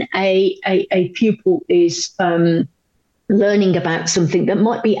when a pupil is learning about something that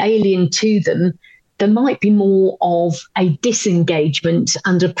might be alien to them, there might be more of a disengagement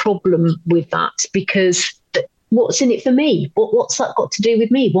and a problem with that, because what's in it for me? What's that got to do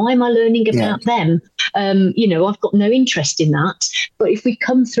with me? Why am I learning about them? I've got no interest in that. But if we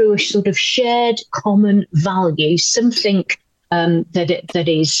come through a sort of shared common value, something that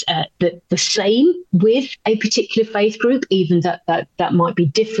is the same with a particular faith group, even that might be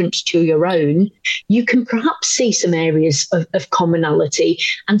different to your own, you can perhaps see some areas of commonality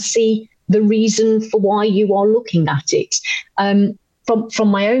and see the reason for why you are looking at it. From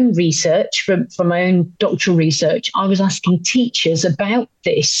my own research, from my own doctoral research, I was asking teachers about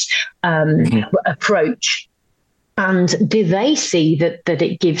this approach. And do they see that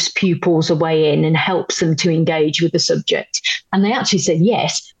it gives pupils a way in and helps them to engage with the subject? And they actually said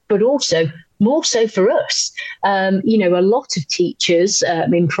yes, but also more so for us. A lot of teachers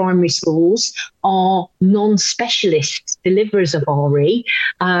in primary schools are non-specialist deliverers of RE.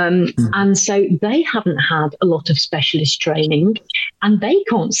 And so they haven't had a lot of specialist training and they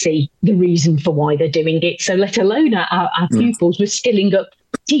can't see the reason for why they're doing it. So let alone our pupils, we're skilling up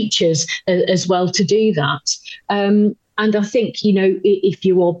teachers as well to do that. And I think, if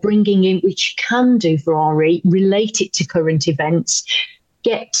you are bringing in, which you can do for RE, relate it to current events,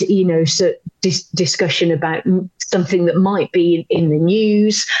 get, discussion about something that might be in the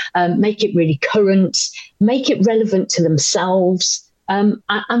news, make it really current, make it relevant to themselves, and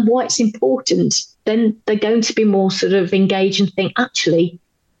why it's important, then they're going to be more sort of engaged and think, actually,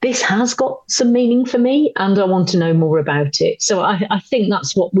 this has got some meaning for me and I want to know more about it. So I think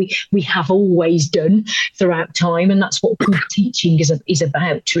that's what we have always done throughout time, and that's what good teaching is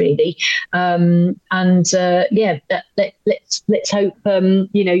about, really. Let's hope,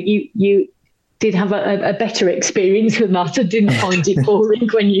 you did have a better experience with that and didn't find it boring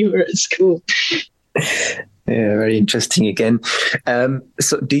when you were at school. Yeah, very interesting again.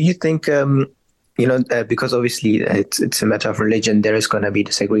 So do you think... because obviously it's a matter of religion, there is going to be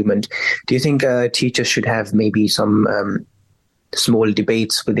disagreement. Do you think teachers should have maybe some small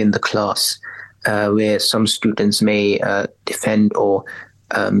debates within the class where some students may defend or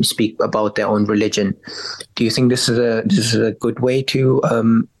speak about their own religion? Do you think this is a good way to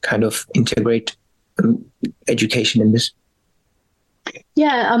kind of integrate education in this?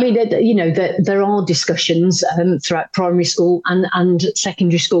 Yeah, I mean, there are discussions throughout primary school and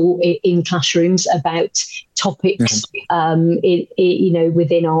secondary school in classrooms about topics,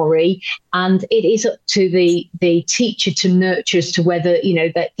 within RE, and it is up to the teacher to nurture as to whether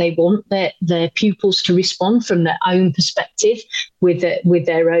that they want their pupils to respond from their own perspective with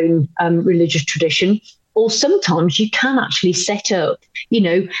their own religious tradition, or sometimes you can actually set up,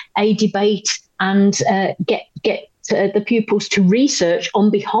 a debate and get the pupils to research on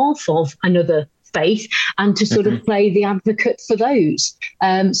behalf of another faith and to sort of play the advocate for those,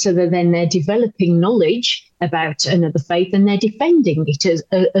 so that then they're developing knowledge about another faith and they're defending it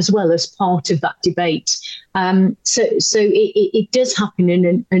as well as part of that debate. So it does happen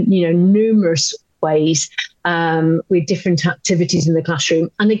in numerous ways, with different activities in the classroom.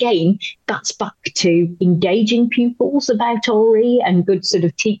 And again, that's back to engaging pupils about RE and good sort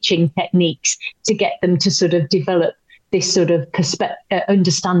of teaching techniques to get them to sort of develop this sort of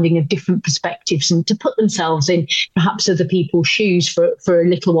understanding of different perspectives and to put themselves in perhaps other people's shoes for a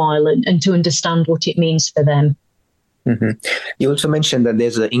little while and to understand what it means for them. Mm-hmm. You also mentioned that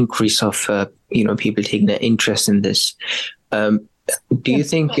there's an increase of people taking an interest in this. Do you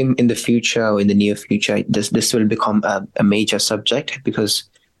think in the future or in the near future, this will become a major subject? Because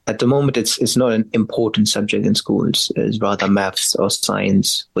at the moment, it's not an important subject in schools. It's rather maths or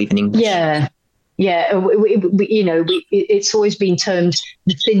science or even English. Yeah. It's always been termed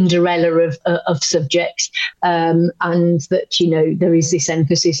the Cinderella of subjects, and that, there is this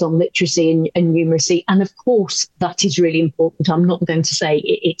emphasis on literacy and numeracy. And of course, that is really important. I'm not going to say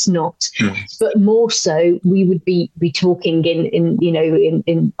it's not, but more so, we would be talking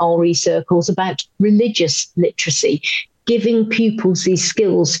in RE circles about religious literacy, giving pupils these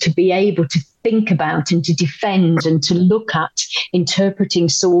skills to be able to think about and to defend and to look at interpreting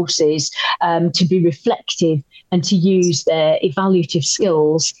sources, to be reflective and to use their evaluative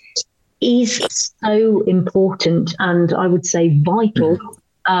skills is so important, and I would say vital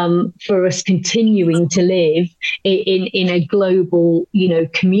for us continuing to live in a global,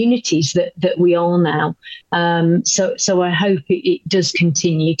 communities that we are now. So I hope it does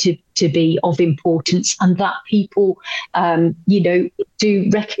continue to be of importance, and that people, do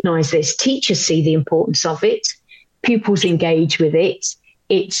recognise this. Teachers see the importance of it. Pupils engage with it.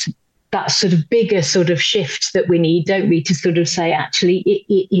 It's that sort of bigger sort of shift that we need, don't we, to sort of say, actually,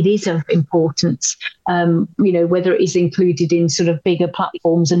 it is of importance, whether it is included in sort of bigger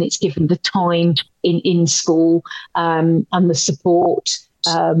platforms and it's given the time in school and the support,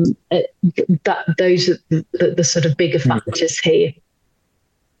 that those are the sort of bigger factors here.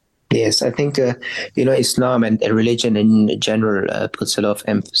 Yes, I think, Islam and religion in general puts a lot of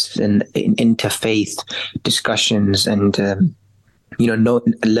emphasis in interfaith discussions and,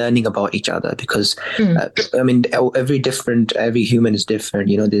 learning about each other, because, every human is different.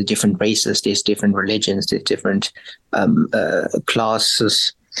 There's different races, there's different religions, there's different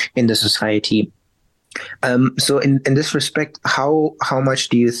classes in the society. So in this respect, how much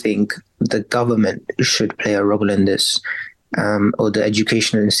do you think the government should play a role in this? Or the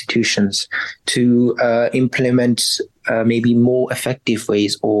educational institutions to implement maybe more effective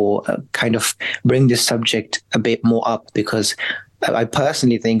ways or kind of bring this subject a bit more up? Because I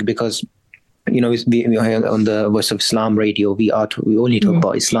personally think, because we on the Voice of Islam radio, we only talk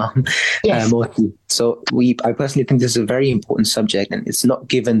about Islam mostly. So I personally think this is a very important subject, and it's not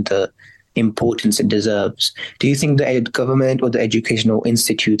given the importance it deserves. Do you think the government or the educational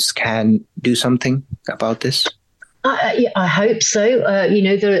institutes can do something about this? I hope so.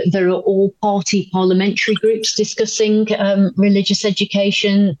 There are all-party parliamentary groups discussing religious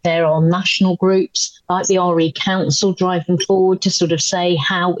education. There are national groups like the RE Council driving forward to sort of say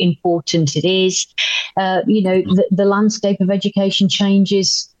how important it is. The landscape of education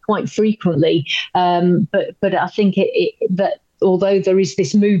changes quite frequently, but I think that although there is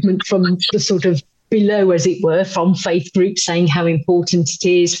this movement from the sort of below, as it were, from faith groups saying how important it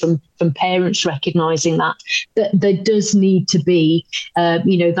is, from parents recognising that there does need to be,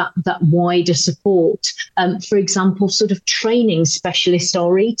 that wider support. For example, sort of training specialist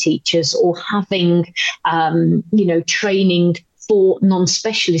RE teachers, or having, training for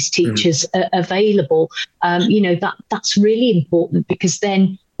non-specialist teachers available. That's really important, because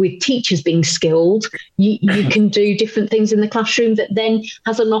then, with teachers being skilled, you can do different things in the classroom that then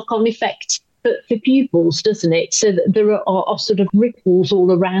has a knock-on effect for pupils, doesn't it? So that there are sort of ripples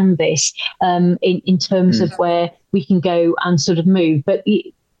all around this in terms of where we can go and sort of move. But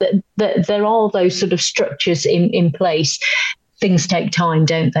there are those sort of structures in place. Things take time,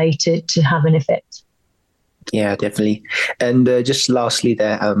 don't they, to have an effect? Yeah, definitely. And just lastly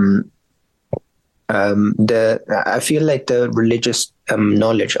there, I feel like the religious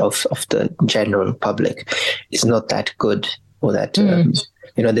knowledge of the general public is not that good, or that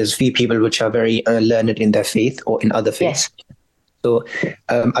there's few people which are very learned in their faith or in other faiths. Yes. So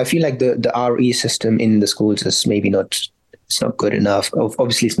I feel like the RE system in the schools is maybe not. It's not good enough.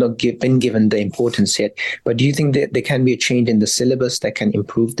 Obviously, it's not been given the importance yet. But do you think that there can be a change in the syllabus that can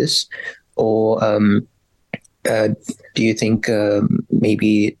improve this, or do you think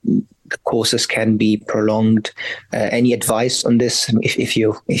maybe the courses can be prolonged? Any advice on this, if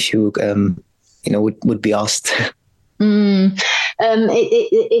you would be asked?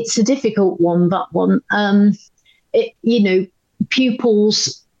 It's a difficult one. That one,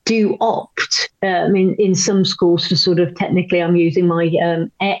 pupils do opt, in some schools, to sort of, technically, I'm using my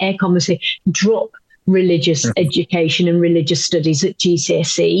air commas here, drop religious education and religious studies at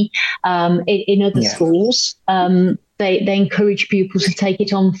GCSE. In other schools, they encourage pupils to take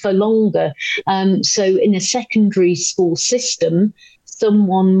it on for longer. So in a secondary school system,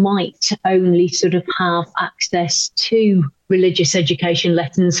 someone might only sort of have access to religious education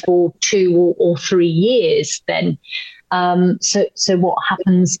lessons for 2 or 3 years then. So what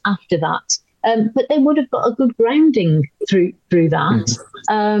happens after that? But they would have got a good grounding through that.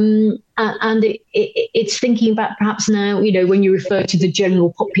 And it's thinking about perhaps now, when you refer to the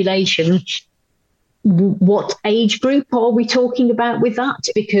general population, what age group are we talking about with that?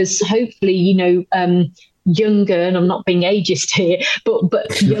 Because hopefully, younger, and I'm not being ageist here,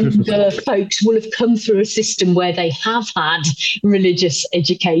 but younger folks will have come through a system where they have had religious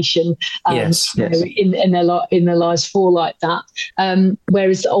education in their lives for like that,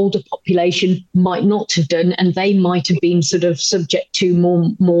 whereas the older population might not have done, and they might have been sort of subject to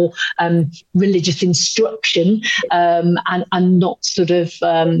more religious instruction, and not sort of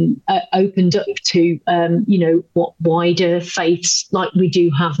opened up to what wider faiths like we do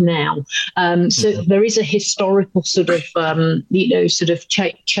have now. So there is a historical sort of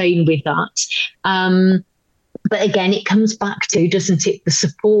chain with that. But again, it comes back to, doesn't it, the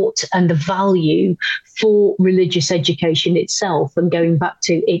support and the value for religious education itself, and going back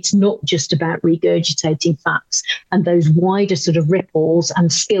to, it's not just about regurgitating facts, and those wider sort of ripples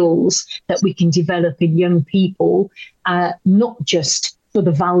and skills that we can develop in young people, not just for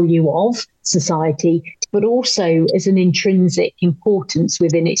the value of society, but also as an intrinsic importance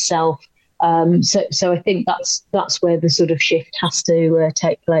within itself. So I think that's where the sort of shift has to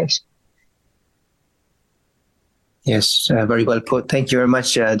take place. Yes, very well put. Thank you very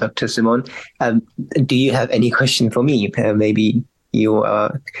much, Dr. Simone. Do you have any question for me? Maybe you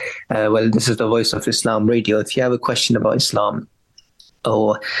are, this is the Voice of Islam Radio. If you have a question about Islam,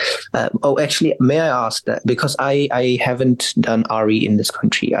 actually, may I ask that, because I haven't done RE in this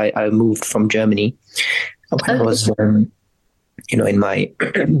country. I moved from Germany when I was in my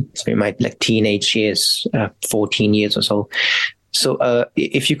like teenage years, 14 years or so. So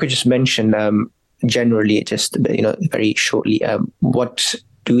if you could just mention generally, just very shortly, what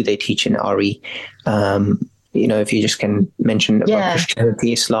do they teach in RE? If you just can mention about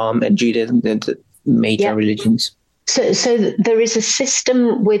Christianity, Islam, and Judaism, the major religions. So there is a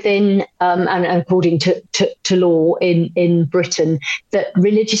system within, and according to law in Britain, that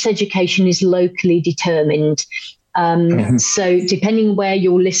religious education is locally determined. So depending where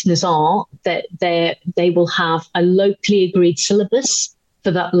your listeners are, that they will have a locally agreed syllabus for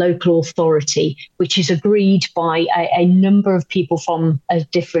that local authority, which is agreed by a number of people from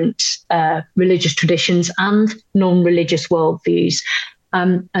different religious traditions and non-religious worldviews.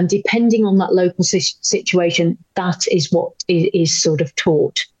 And depending on that local situation, that is what is sort of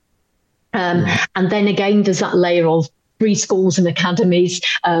taught. And then again, there's that layer of free schools and academies,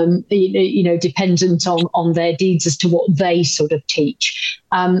 dependent on their deeds as to what they sort of teach.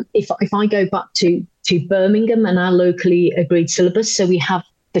 If I go back to Birmingham and our locally agreed syllabus, so we have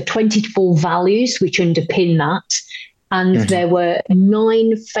the 24 values which underpin that, and there were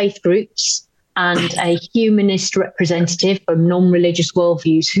 9 faith groups and a humanist representative from non-religious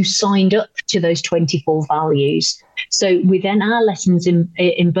worldviews who signed up to those 24 values. So within our lessons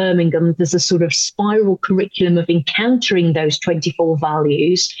in Birmingham, there's a sort of spiral curriculum of encountering those 24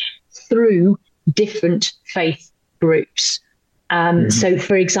 values through different faith groups. So,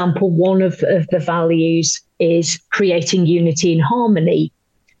 for example, one of the values is creating unity and harmony,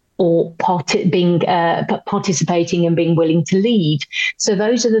 or participating and being willing to lead. So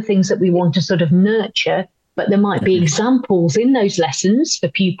those are the things that we want to sort of nurture, but there might be examples in those lessons for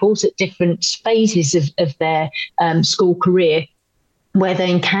pupils at different phases of their school career where they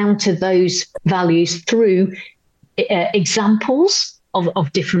encounter those values through examples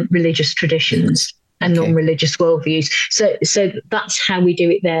of different religious traditions and non-religious worldviews. So that's how we do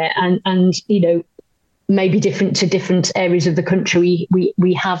it there. And maybe different to different areas of the country.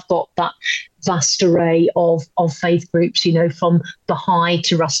 We have got that vast array of faith groups, from Baha'i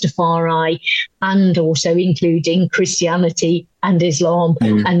to Rastafari, and also including Christianity and Islam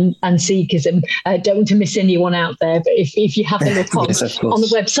and Sikhism. Don't want to miss anyone out there, but if you have a look on, yes, on the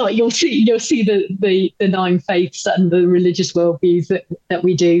website, you'll see the 9 faiths and the religious worldviews that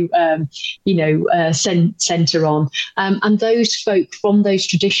we do, centre on. And those folk from those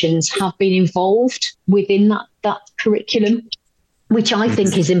traditions have been involved within that curriculum, which I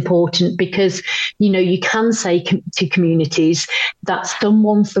think is important, because, you can say to communities that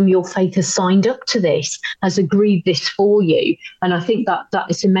someone from your faith has signed up to this, has agreed this for you. And I think that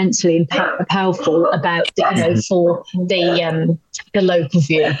is immensely powerful about, for the local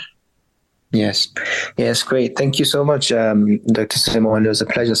view. Yes, great. Thank you so much, Dr. Simone. It was a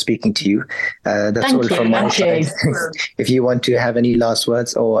pleasure speaking to you. That's all from my side. If you want to have any last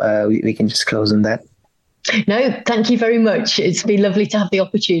words, or we can just close on that. No, thank you very much. It's been lovely to have the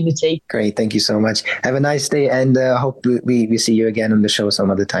opportunity. Great. Thank you so much. Have a nice day, and hope we see you again on the show some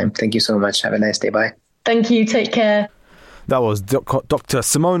other time. Thank you so much. Have a nice day. Bye. Thank you. Take care. That was Dr.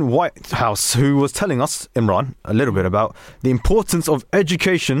 Simone Whitehouse, who was telling us, Imran, a little bit about the importance of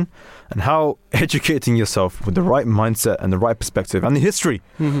education and how educating yourself with the right mindset and the right perspective and the history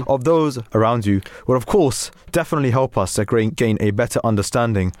of those around you will, of course, definitely help us to gain a better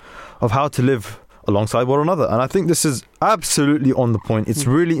understanding of how to live alongside one another. And I think this is absolutely on the point. It's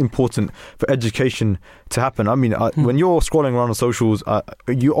really important for education to happen. I mean, when you're scrolling around on socials,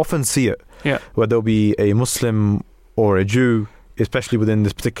 you often see it, where there'll be a Muslim or a Jew, especially within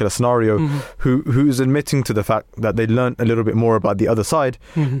this particular scenario, who's admitting to the fact that they learned a little bit more about the other side,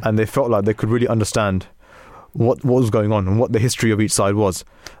 and they felt like they could really understand what was going on and what the history of each side was.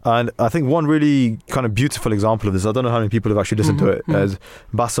 And I think one really kind of beautiful example of this, I don't know how many people have actually listened to it, as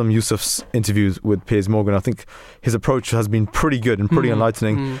Bassam Youssef's interviews with Piers Morgan. I think his approach has been pretty good and pretty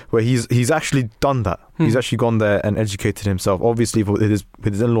enlightening, where he's actually done that. He's actually gone there and educated himself, obviously with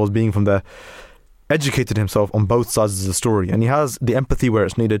his in-laws being from there, educated himself on both sides of the story, and he has the empathy where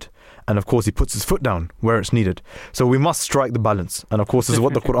it's needed, and of course he puts his foot down where it's needed. So we must strike the balance, and of course this is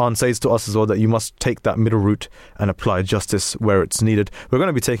what the Quran says to us as well, that you must take that middle route and apply justice where it's needed. We're going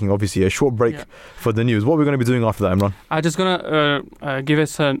to be taking obviously a short break for the news. What are we going to be doing after that, Imran? I'm just going to give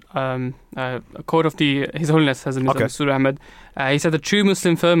us a quote of His Holiness Surah Ahmad. He said, the true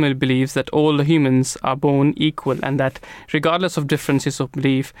Muslim firmly believes that all the humans are born equal, and that regardless of differences of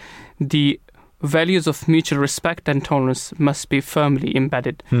belief, the values of mutual respect and tolerance must be firmly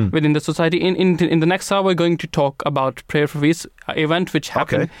embedded within the society. In the next hour, we're going to talk about Prayer for Peace, event which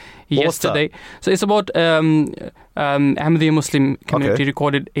happened yesterday. So it's about Ahmadiyya Muslim community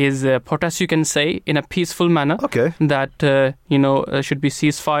recorded his protest, you can say, in a peaceful manner. That should be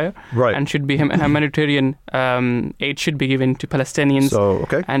ceasefire, and should be humanitarian aid should be given to Palestinians. So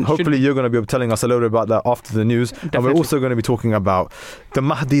and hopefully you're going to be telling us a little bit about that after the news. Definitely. And we're also going to be talking about the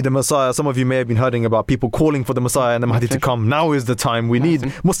Mahdi, the Messiah. Some of you may have been hearing about people calling for the Messiah and the Mahdi to come. Now is the time.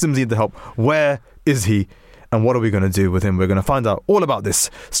 Muslims need the help. Where is he? And what are we going to do with him? We're going to find out all about this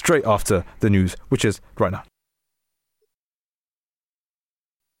straight after the news, which is right now.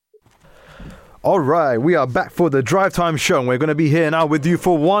 All right, we are back for the Drive Time Show, and we're going to be here now with you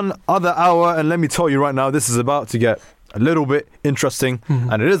for one other hour. And let me tell you right now, this is about to get a little bit interesting,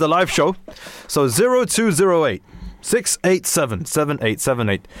 and it is a live show. So 0208 687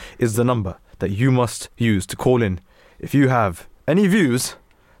 7878 is the number that you must use to call in if you have any views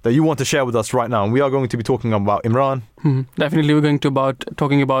that you want to share with us right now. And we are going to be talking about Imran. Definitely, we're going to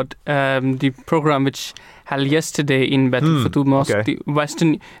talking about the program which held yesterday in Beit al-Futuh Mosque,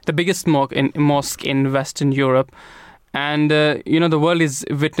 the biggest mosque in Western Europe. And the world is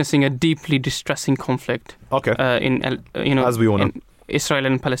witnessing a deeply distressing conflict. As we all know, in Israel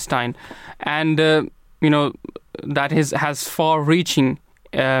and Palestine, and that has far-reaching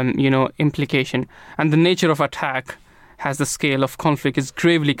implication, and the nature of attack has the scale of conflict is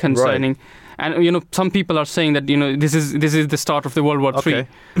gravely concerning. And some people are saying that this is the start of the World War III,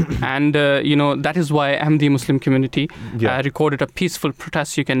 and that is why Ahmadiyya Muslim community recorded a peaceful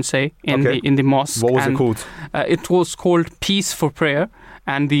protest, you can say, in the mosque. What was it called? It was called Peace for Prayer,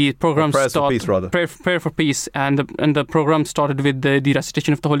 and the program started Prayer for Peace, and the program started with the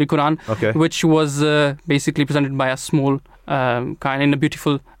recitation of the Holy Quran, which was basically presented by a small kind in a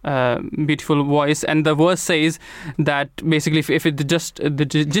beautiful voice. And the verse says that basically, the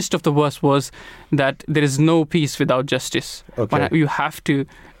gist of the verse was that there is no peace without justice. You have to,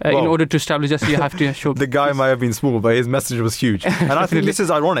 in order to establish justice, you have to show. The guy might have been small, but his message was huge. And I think this is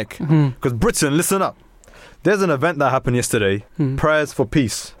ironic, because Britain, listen up. There's an event that happened yesterday, Prayers for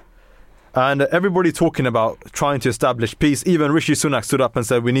Peace. And everybody talking about trying to establish peace. Even Rishi Sunak stood up and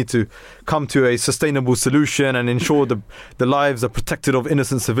said we need to come to a sustainable solution and ensure the lives are protected of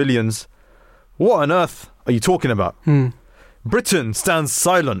innocent civilians. What on earth are you talking about? Britain stands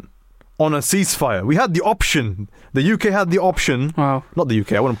silent on a ceasefire. We had the option. The UK had the option. Wow. Not the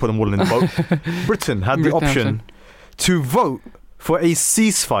UK, I wouldn't put them all in the boat. Britain had the option to vote for a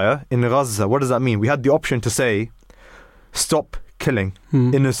ceasefire in Gaza. What does that mean? We had the option to say, stop killing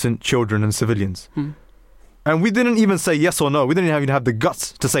innocent children and civilians. And we didn't even say yes or no. We didn't even have the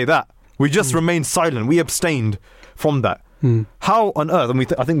guts to say that. We just remained silent. We abstained from that. How on earth?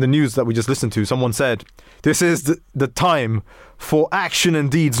 I think the news that we just listened to, someone said, this is the time for action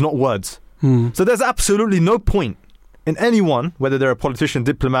and deeds, not words. So there's absolutely no point in anyone, whether they're a politician,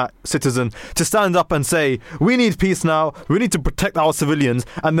 diplomat, citizen, to stand up and say, we need peace now, we need to protect our civilians,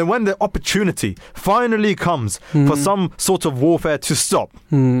 and then when the opportunity finally comes for some sort of warfare to stop,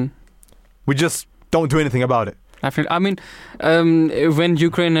 we just don't do anything about it. I mean, when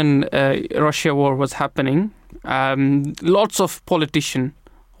Ukraine and Russia war was happening, lots of politicians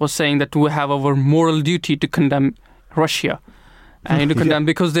were saying that we have our moral duty to condemn Russia. And to condemn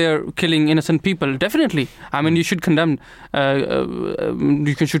because they're killing innocent people. Definitely. I mean, you should condemn.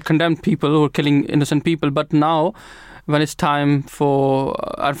 You should condemn people who are killing innocent people. But now, when it's time for,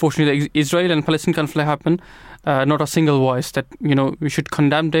 unfortunately, the Israel and Palestine conflict happen, not a single voice that we should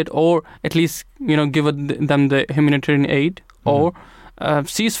condemn it, or at least give them the humanitarian aid, or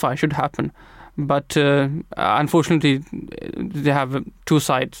ceasefire should happen. But unfortunately, they have two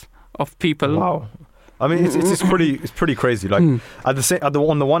sides of people. Wow. I mean, it's pretty crazy. Like on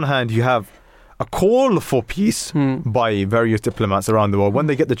the one hand, you have a call for peace by various diplomats around the world. When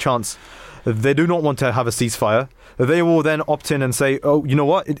they get the chance, they do not want to have a ceasefire. They will then opt in and say, "Oh, you know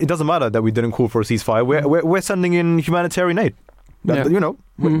what? It doesn't matter that we didn't call for a ceasefire. We're sending in humanitarian aid.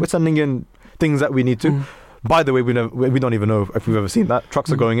 We're sending in things that we need to." By the way, we don't even know if we've ever seen that.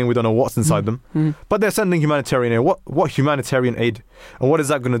 Trucks are going in. We don't know what's inside them. But they're sending humanitarian aid. What humanitarian aid? And what is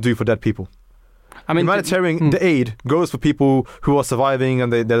that going to do for dead people? I mean, humanitarian the aid goes for people who are surviving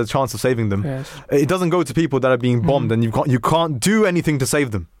and there's a chance of saving them. Yes. It doesn't go to people that are being bombed and you can't do anything to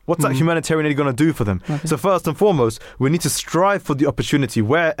save them. What's that humanitarian aid going to do for them? Okay. So first and foremost, we need to strive for the opportunity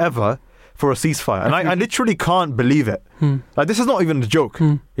wherever for a ceasefire. And I literally can't believe it. Like, this is not even a joke.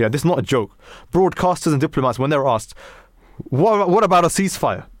 Yeah, this is not a joke. Broadcasters and diplomats, when they're asked, what about a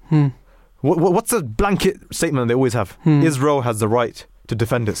ceasefire? What's the blanket statement they always have? Israel has the right to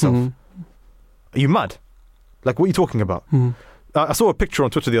defend itself. Are you mad? Like, what are you talking about? I saw a picture on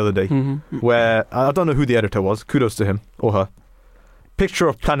Twitter the other day where, I don't know who the editor was, kudos to him or her, picture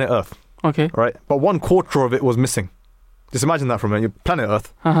of planet Earth. Okay. Right? But 1/4 of it was missing. Just imagine that for a minute. Planet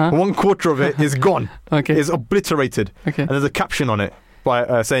Earth. 1/4 of it is gone. Okay. Is obliterated. Okay. And there's a caption on it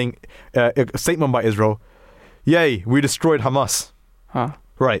by saying, a statement by Israel, "Yay, we destroyed Hamas."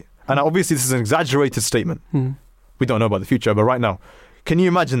 Right. And obviously this is an exaggerated statement. We don't know about the future, but right now, can you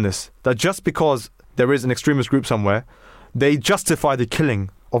imagine this? That just because there is an extremist group somewhere, they justify the killing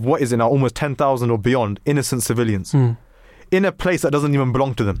of what is in almost 10,000 or beyond innocent civilians in a place that doesn't even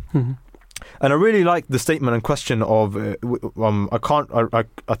belong to them. And I really like the statement and question of,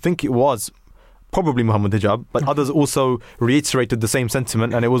 I think it was probably Muhammad Hijab, but others also reiterated the same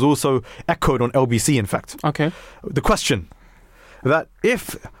sentiment, and it was also echoed on LBC, in fact. Okay. The question that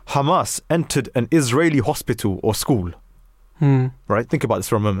if Hamas entered an Israeli hospital or school, right? Think about this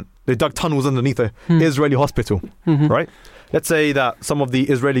for a moment. They dug tunnels underneath an Israeli hospital, right? Let's say that some of the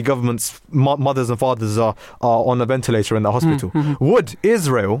Israeli government's mothers and fathers are on a ventilator in that hospital. Would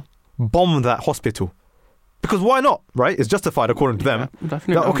Israel bomb that hospital? Because why not, right? It's justified according to them.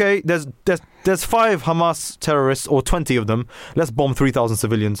 That, okay, there's 5 Hamas terrorists or 20 of them. Let's bomb 3,000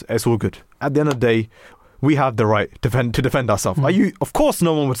 civilians. It's all good. At the end of the day, we have the right to defend ourselves. Of course,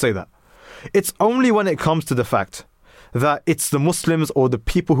 no one would say that. It's only when it comes to the fact that it's the Muslims or the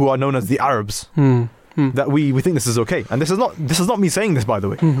people who are known as the Arabs that we think this is okay. And this is not me saying this, by the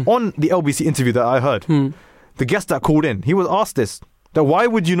way. On the LBC interview that I heard, the guest that called in, he was asked this, that why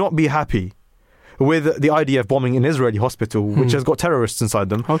would you not be happy with the idea of bombing an Israeli hospital which has got terrorists inside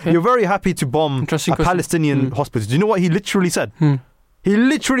them? Okay. You're very happy to bomb a Palestinian hospital. Do you know what he literally said? He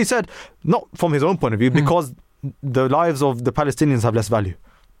literally said, not from his own point of view, because the lives of the Palestinians have less value.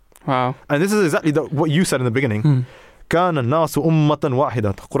 Wow. And this is exactly what you said in the beginning. كان الناس أمة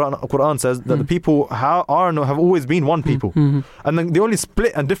واحدة. Quran says that the people have always been one people. And then the only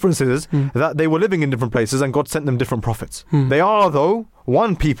split and difference is that they were living in different places and God sent them different prophets. They are, though,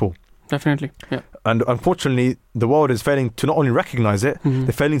 one people. Definitely. Yeah. And unfortunately, the world is failing to not only recognize it,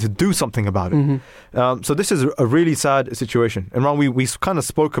 they're failing to do something about it. So this is a really sad situation. Imran, we kind of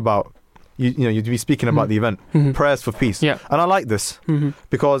spoke about you'd be speaking about the event, prayers for peace. Yeah. And I like this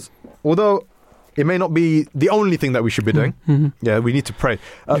because although it may not be the only thing that we should be doing, we need to pray.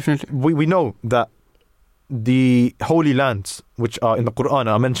 Definitely. We know that the holy lands which are in the Quran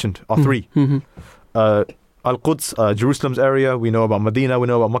are mentioned are three. Al-Quds, Jerusalem's area. We know about Medina. We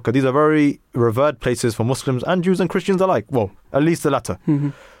know about Makkah. These are very revered places for Muslims and Jews and Christians alike. Well, at least the latter.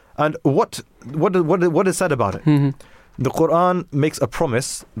 And what is said about it? The Quran makes a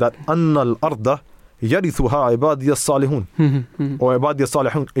promise that أَنَّ الْأَرْضَ يَرِثُهَا عِبَادِيَ الصَّالِحُونَ or عِبَادِيَ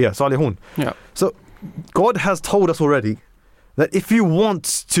الصَّالِحُونَ. Salihun. Yeah. So God has told us already that if you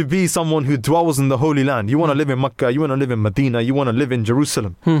want to be someone who dwells in the Holy Land, you want to live in Makkah, you want to live in Medina, you want to live in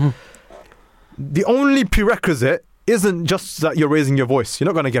Jerusalem, the only prerequisite isn't just that you're raising your voice. You're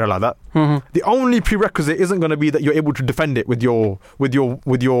not going to get it like that. The only prerequisite isn't going to be that you're able to defend it with your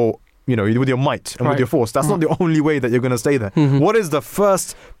might and with your force. That's not the only way that you're going to stay there. What is the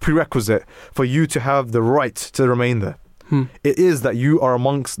first prerequisite for you to have the right to remain there? It is that you are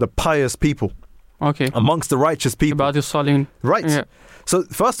amongst the pious people. Okay. Amongst the righteous people. About your Salihin. Right. Yeah. So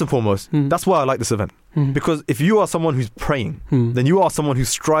first and foremost, that's why I like this event. Because if you are someone who's praying, then you are someone who's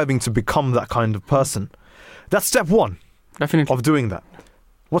striving to become that kind of person. That's step one. Definitely. Of doing that.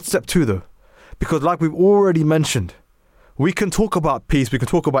 What's step two though? Because like we've already mentioned, we can talk about peace, we can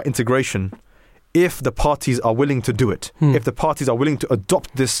talk about integration if the parties are willing to do it. If the parties are willing to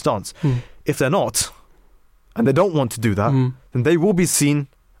adopt this stance. If they're not, and they don't want to do that, then they will be seen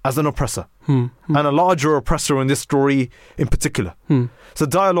as an oppressor. And a larger oppressor in this story in particular. So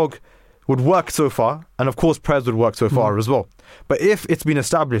dialogue would work so far, and of course prayers would work so far as well. But if it's been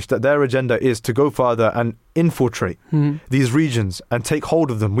established that their agenda is to go further and infiltrate these regions and take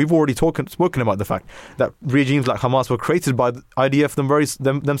hold of them, we've already spoken about the fact that regimes like Hamas were created by the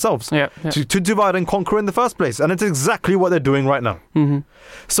IDF themselves to divide and conquer in the first place, and it's exactly what they're doing right now.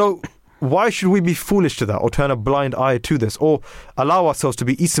 So why should we be foolish to that or turn a blind eye to this or allow ourselves to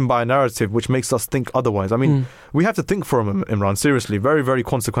be eaten by a narrative which makes us think otherwise? I mean, we have to think for a moment, Imran, seriously, very, very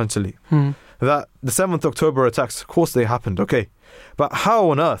consequentially, that the 7th October attacks, of course they happened, okay. But how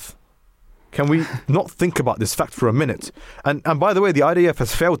on earth can we not think about this fact for a minute? And by the way, the IDF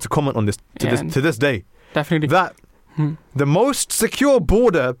has failed to comment on this to this day. Definitely. That the most secure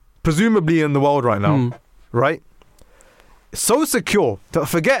border, presumably in the world right now, right? So secure that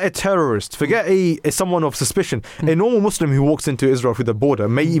forget a terrorist, forget a someone of suspicion. A normal Muslim who walks into Israel through the border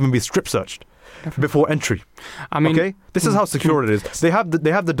may even be strip searched before entry. I mean, okay, this is how secure it is. They have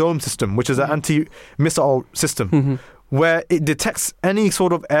the dome system, which is an anti-missile system, where it detects any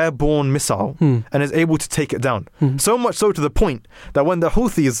sort of airborne missile and is able to take it down. So much so to the point that when the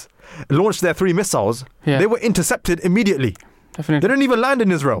Houthis launched their 3 missiles, they were intercepted immediately. Definitely. They didn't even land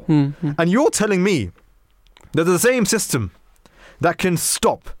in Israel. And you're telling me that the same system that can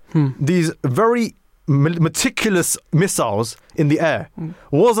stop these very meticulous missiles in the air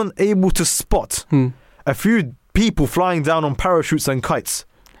wasn't able to spot a few people flying down on parachutes and kites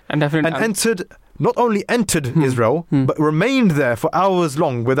and not only entered Israel but remained there for hours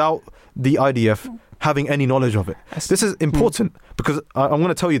long without the IDF having any knowledge of it. This is important because I'm going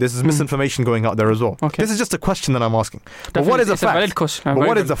to tell you this is misinformation going out there as well. Okay. This is just a question that I'm asking. But what is a fact? Valid question. But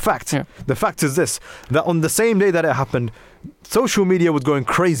what is the fact? Yeah. The fact is this, that on the same day that it happened, social media was going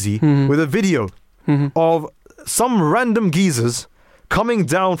crazy with a video of some random geezers coming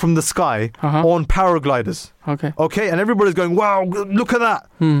down from the sky on paragliders. Okay, and everybody's going, wow, look at that.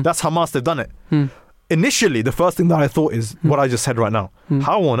 That's Hamas, they've done it. Initially, the first thing that I thought is what I just said right now.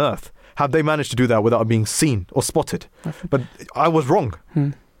 How on earth have they managed to do that without being seen or spotted? But I was wrong.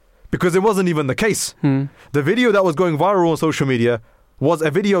 Because it wasn't even the case. The video that was going viral on social media was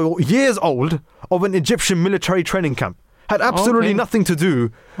a video years old of an Egyptian military training camp. Had absolutely nothing to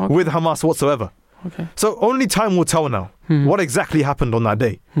do with Hamas whatsoever. So only time will tell now what exactly happened on that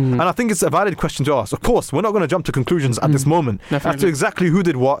day. And I think it's a valid question to ask. Of course, we're not going to jump to conclusions at this moment as to exactly who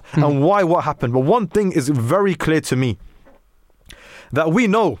did what and why what happened. But one thing is very clear to me, that we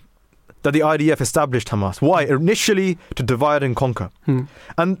know that the IDF established Hamas. Why? Initially to divide and conquer.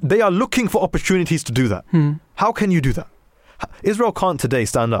 And they are looking for opportunities to do that. How can you do that? Israel can't today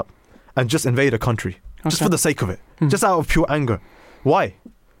stand up and just invade a country just for the sake of it, just out of pure anger. Why?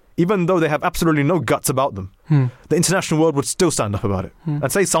 Even though they have absolutely no guts about them, the international world would still stand up about it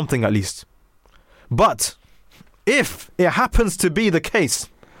and say something at least. But if it happens to be the case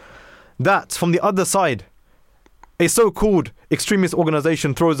that from the other side, a so-called extremist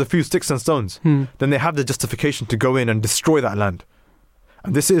organization throws a few sticks and stones, then they have the justification to go in and destroy that land.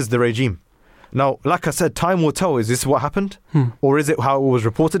 And this is the regime. Now, like I said, time will tell. Is this what happened? Or is it how it was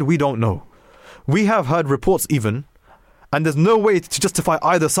reported? We don't know. We have heard reports even And there's no way to justify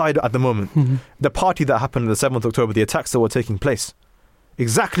either side at the moment. Mm-hmm. The party that happened on the 7th of October, the attacks that were taking place,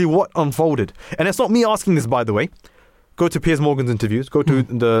 exactly what unfolded. And it's not me asking this, by the way. Go to Piers Morgan's interviews, go to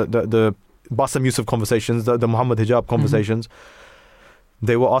the Bassam Youssef conversations, the Muhammad Hijab conversations.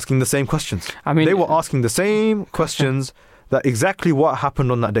 They were asking the same questions. They were asking the same questions that exactly what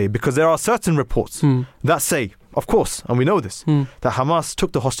happened on that day. Because there are certain reports that say, of course, and we know this, that Hamas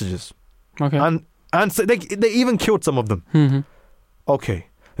took the hostages. Okay. And so they even killed some of them. Mm-hmm. Okay.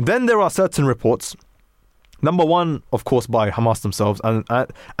 Then there are certain reports, number one, of course, by Hamas themselves,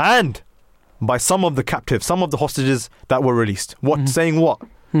 and by some of the captives, some of the hostages that were released. Saying what?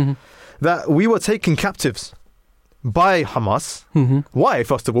 Mm-hmm. That we were taken captives by Hamas. Mm-hmm. Why?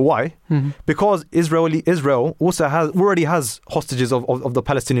 First of all, why? Mm-hmm. Because Israel also already has hostages of the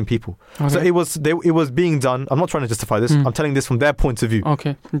Palestinian people. Okay. So it was being done. I'm not trying to justify this. I'm telling this from their point of view.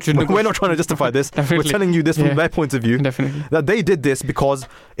 Okay. We're not trying to justify this. We're telling you this from their point of view. Definitely. That they did this because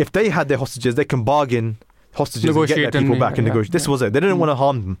if they had their hostages, they can bargain hostages and get their people back and negotiate. This was it. They didn't want to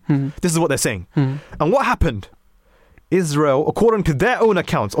harm them. This is what they're saying. And what happened? Israel, according to their own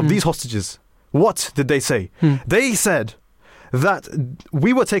accounts of these hostages, what did they say? They said that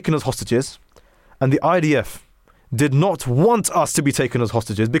we were taken as hostages and the IDF did not want us to be taken as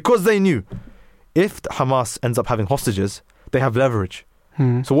hostages because they knew if Hamas ends up having hostages, they have leverage.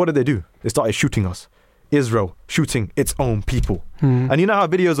 So what did they do? They started shooting us. Israel shooting its own people. And you know how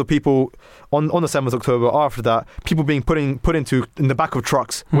videos of people on the 7th of October, after that, people being put into in the back of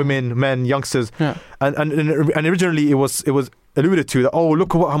trucks, women, men, youngsters. Yeah. And originally it was alluded to that, oh,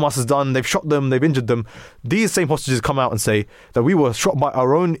 look at what Hamas has done. They've shot them, they've injured them. These same hostages come out and say that we were shot by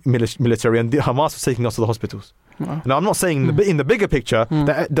our own military and Hamas was taking us to the hospitals. Wow. Now, I'm not saying in the bigger picture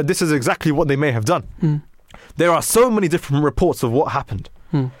that this is exactly what they may have done. There are so many different reports of what happened.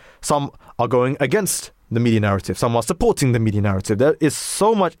 Some are going against the media narrative. Some are supporting the media narrative. There is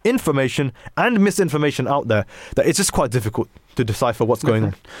so much information and misinformation out there that it's just quite difficult to decipher what's going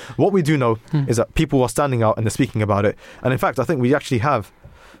on. What we do know is that people are standing out and they're speaking about it. And in fact, I think we actually have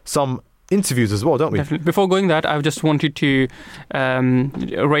some interviews as well, don't we? Definitely. Before going that, I just wanted to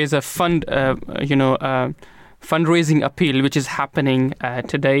raise a fundraising appeal which is happening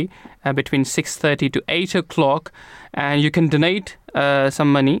today between 6:30 to 8 o'clock, and you can donate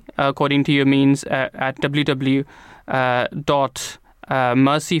some money according to your means at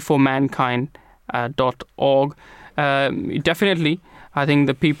www.mercyformankind.org. Definitely, I think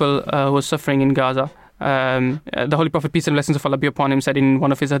the people who are suffering in Gaza, the Holy Prophet, peace and blessings of Allah be upon him, said in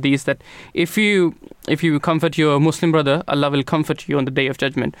one of his hadiths that if you comfort your Muslim brother, Allah will comfort you on the day of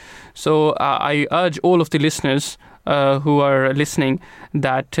judgment. So I urge all of the listeners who are listening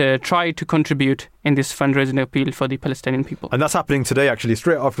that try to contribute in this fundraising appeal for the Palestinian people. And that's happening today, actually.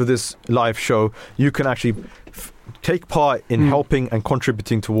 Straight after this live show, you can actually take part in helping and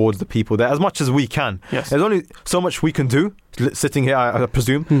contributing towards the people there as much as we can. Yes. There's only so much we can do, sitting here, I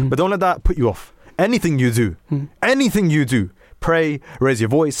presume, but don't let that put you off. Anything you do, pray, raise your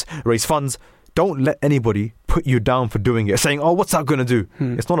voice, raise funds. Don't let anybody put you down for doing it, saying, oh, what's that going to do?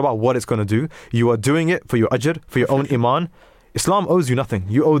 It's not about what it's going to do. You are doing it for your ajr, for your own iman. Islam owes you nothing.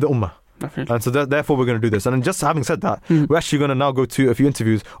 You owe the ummah. Definitely. And so therefore we're going to do this. And just having said that, we're actually going to now go to a few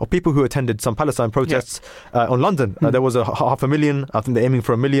interviews of people who attended some Palestine protests on London. There was a 500,000. I think they're aiming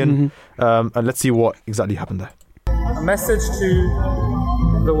for 1 million. And let's see what exactly happened there. A message to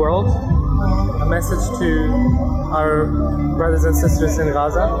the world, a message to our brothers and sisters in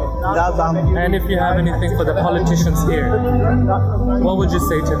Gaza. And if you have anything for the politicians here, what would you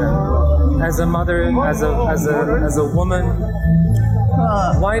say to them? As a mother, as a woman,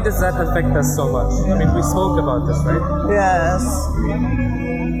 why does that affect us so much? I mean, we spoke about this, right? Yes.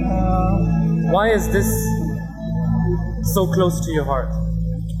 Why is this so close to your heart?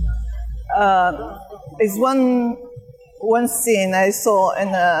 It's one scene I saw in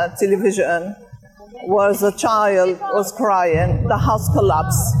a television was a child was crying, the house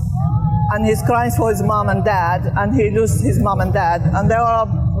collapsed, and he's crying for his mom and dad, and he lost his mom and dad, and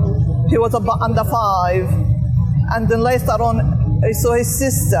he was about under 5, and then later on I saw his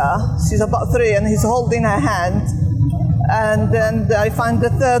sister, she's about 3, and he's holding her hand, and then I find the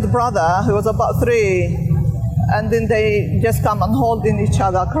third brother who was about 3, and then they just come and holding each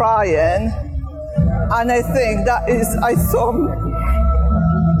other crying, and I think that is, I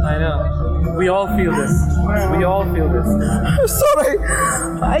know. We all feel this. We all feel this. Sorry,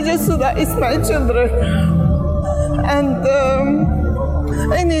 I just saw that it's my children. And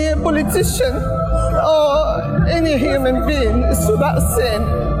any politician or any human being saw that sin.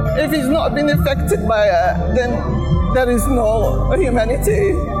 If he's not been affected by it, then there is no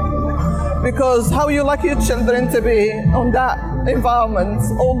humanity. Because how you like your children to be on that environment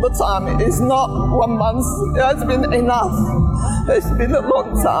all the time is not 1 month. It has been enough. It's been a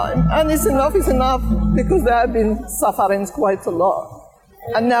long time. And it's enough because they have been suffering quite a lot.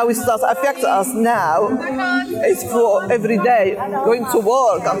 And now it starts to affect us now. It's for every day. Going to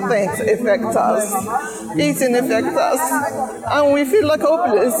work and things affect us. Eating affects us. And we feel like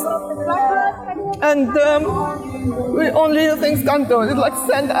hopeless. And we only things can do is like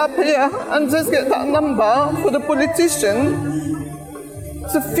stand up here and just get that number for the politician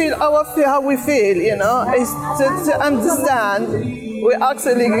to feel our fear, how we feel, you know, is to understand we're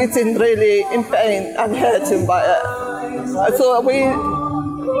actually getting really in pain and hurting by it. So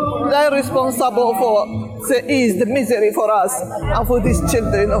they're responsible for to ease the misery for us and for these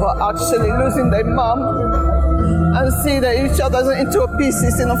children who are actually losing their mom and see that each other into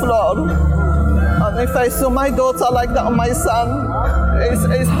pieces in the floor. And if I saw my daughter like that on my son,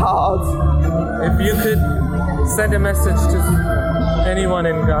 it's hard. If you could send a message to anyone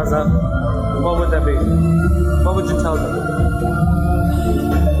in Gaza, what would that be? What would you tell them?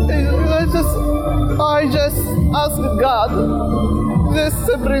 I just ask God just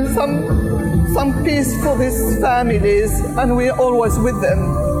to bring some peace for these families, and we're always with them.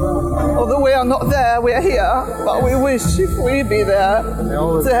 Although we are not there, we are here, but we wish if we be there.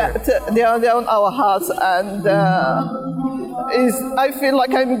 They are on our hearts, and I feel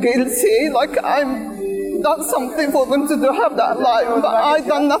like I'm guilty, like I'm done something for them to have that life, but I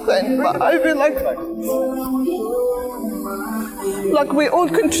done nothing. But I feel like we all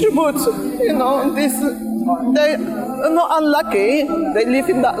contribute, you know. They are not unlucky, they live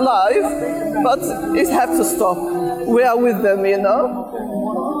in that life, but it has to stop. We are with them, you know.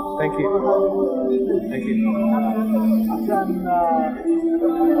 Thank you. Thank you.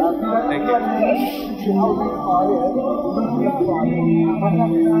 Thank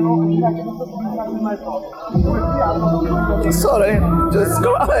you. Sorry, just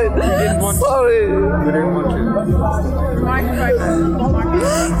go ahead. Sorry. We didn't want to.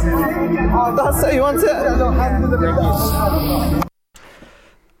 That's what you want to.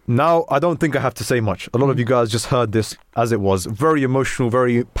 Now, I don't think I have to say much. A lot of you guys just heard this as it was. Very emotional,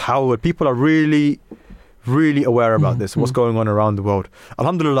 very powered. People are really, really aware about this, what's going on around the world.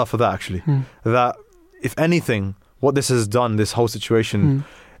 Alhamdulillah for that, actually. That, if anything, what this has done, this whole situation,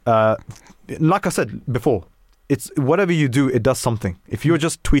 like I said before, it's whatever you do, it does something. If you're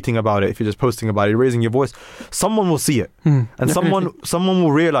just tweeting about it, if you're just posting about it, raising your voice, someone will see it. And someone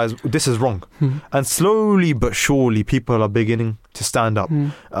will realize this is wrong. And slowly but surely, people are beginning to stand up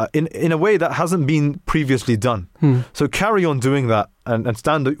in a way that hasn't been previously done. So carry on doing that and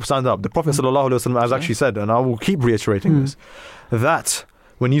stand up. The Prophet ﷺ has actually said, and I will keep reiterating this, that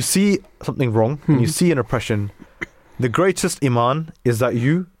when you see something wrong, when you see an oppression, the greatest iman is that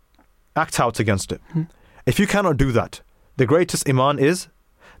you act out against it. If you cannot do that, the greatest iman is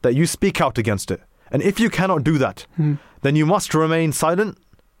that you speak out against it. And if you cannot do that, then you must remain silent.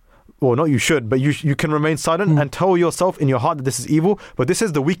 Or not you should, but you can remain silent and tell yourself in your heart that this is evil, but this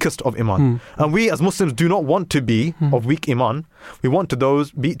is the weakest of iman. And we as Muslims do not want to be of weak iman. We want to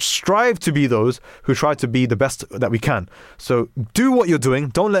strive to be those who try to be the best that we can. So do what you're doing.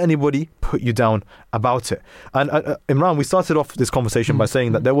 Don't let anybody put you down about it. And Imran, we started off this conversation by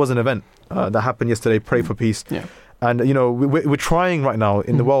saying that there was an event that happened yesterday, Pray for Peace. Yeah. And, you know, we're trying right now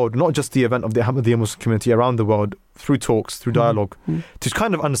in the world, not just the event of the Ahmadiyya Muslim community around the world, through talks, through dialogue, to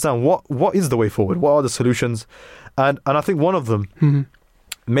kind of understand what is the way forward, what are the solutions. And I think one of them,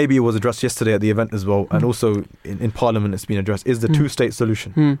 maybe it was addressed yesterday at the event as well, and also in Parliament it's been addressed, is the two-state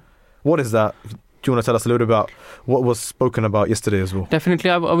solution. What is that? Do you want to tell us a little about what was spoken about yesterday as well?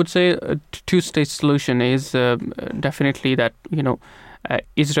 Definitely, I would say a two-state solution is definitely that, you know,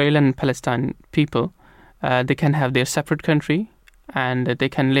 Israel and Palestine people, they can have their separate country and they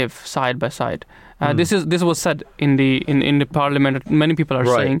can live side by side. This was said in the parliament. Many people are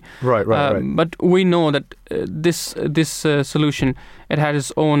saying, right. But we know that this solution, it had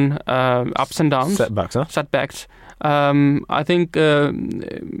its own ups and downs, setbacks. I think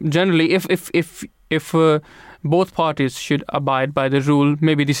generally, if both parties should abide by the rule,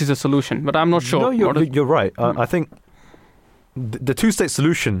 maybe this is a solution. But I'm not sure. No, you're right. I think the two-state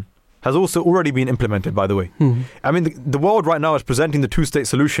solution has also already been implemented, by the way. I mean, the world right now is presenting the two-state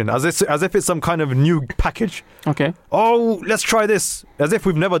solution as if it's some kind of new package. Okay. Oh, let's try this, as if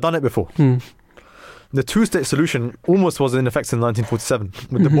we've never done it before. The two-state solution almost was in effect in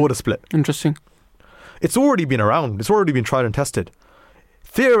 1947 with the border split. Interesting. It's already been around. It's already been tried and tested.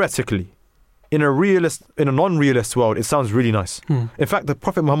 Theoretically, in a non-realist world, it sounds really nice. In fact, the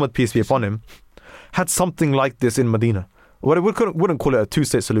Prophet Muhammad, peace be upon him, had something like this in Medina, wouldn't call it a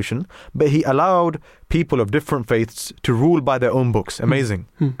two-state solution, but he allowed people of different faiths to rule by their own books. Amazing.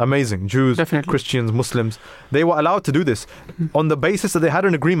 Amazing. Jews, Definitely. Christians, Muslims, they were allowed to do this on the basis that they had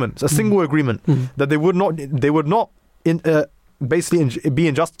an agreement, a single agreement, that they would not basically be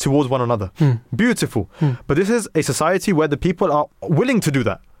unjust towards one another. Beautiful. But this is a society where the people are willing to do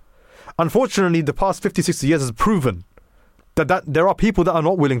that. Unfortunately, the past 50, 60 years has proven that there are people that are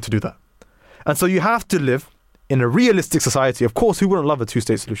not willing to do that. And so you have to live in a realistic society. Of course, who wouldn't love a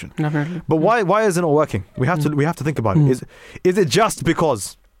two-state solution? Definitely. But why is it not working? We have to think about it. Is it just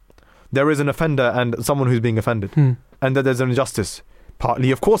because there is an offender and someone who's being offended, and that there's an injustice?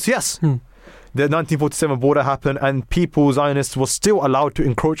 Partly, of course, yes. The 1947 border happened, and people, Zionists, were still allowed to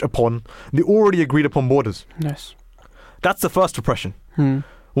encroach upon the already agreed upon borders. Yes. That's the first oppression.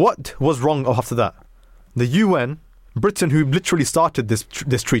 What was wrong after that? The UN, Britain, who literally started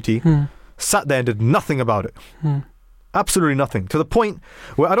this treaty, sat there and did nothing about it. Absolutely nothing. To the point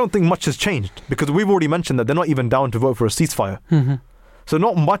where I don't think much has changed, because we've already mentioned that they're not even down to vote for a ceasefire. So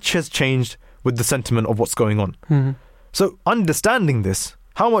not much has changed with the sentiment of what's going on. So understanding this,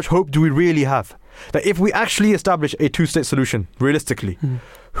 how much hope do we really have that if we actually establish a two-state solution realistically,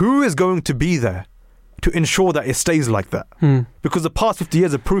 who is going to be there to ensure that it stays like that? Because the past 50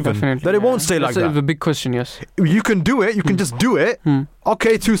 years have proven that it won't stay like that. That's a big question, yes. You can do it, you can just do it.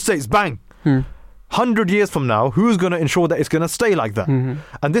 Okay, two states, bang. 100 years from now, who's going to ensure that it's going to stay like that?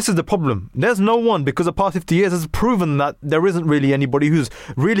 And this is the problem. There's no one, because the past 50 years has proven that there isn't really anybody who's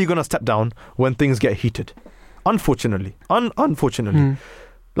really going to step down when things get heated. Unfortunately. Unfortunately.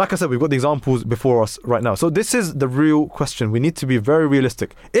 Like I said, we've got the examples before us right now. So this is the real question. We need to be very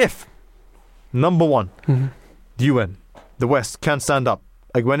realistic. If, number one, the UN, the West can stand up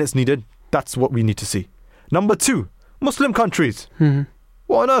when it's needed, that's what we need to see. Number two, Muslim countries.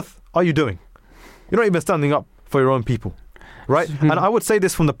 What on earth are you doing? You're not even standing up for your own people, right? And I would say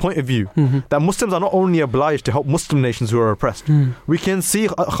this from the point of view that Muslims are not only obliged to help Muslim nations who are oppressed. We can see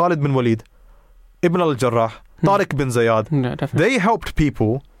Khalid bin Walid, Ibn al-Jarrah, Tariq bin Zayad. They helped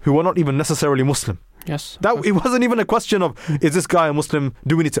people who were not even necessarily Muslim. Yes. It wasn't even a question of, is this guy a Muslim?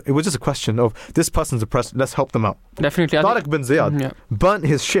 Do we need to? It was just a question of, this person's oppressed, let's help them out. Definitely. Tariq bin Zayad burnt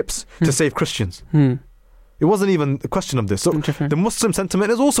his ships to save Christians. It wasn't even a question of this. So the Muslim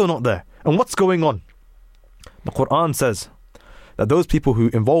sentiment is also not there. And what's going on? The Quran says that those people who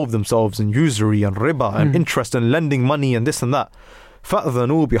involve themselves in usury and riba and interest and lending money and this and that,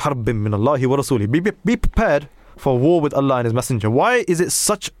 فَأْذَنُوا بِحَرْبٍ مِّنَ اللَّهِ وَرَسُولِهِ. Be prepared for war with Allah and His Messenger. Why is it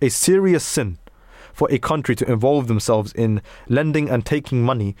such a serious sin for a country to involve themselves in lending and taking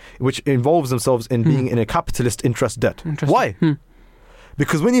money, which involves themselves in being in a capitalist interest debt? Why?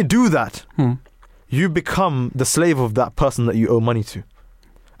 Because when you do that, you become the slave of that person that you owe money to.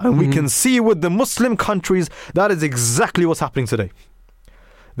 And we can see with the Muslim countries, that is exactly what's happening today.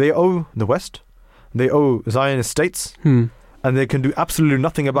 They owe the West, they owe Zionist states, and they can do absolutely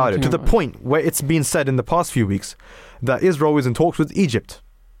nothing about it. To the point where it's been said in the past few weeks that Israel is in talks with Egypt.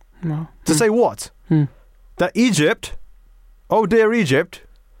 To say what? That Egypt, oh dear Egypt,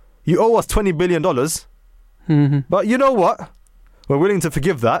 you owe us $20 billion, but you know what? We're willing to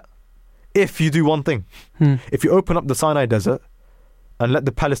forgive that if you do one thing. If you open up the Sinai desert and let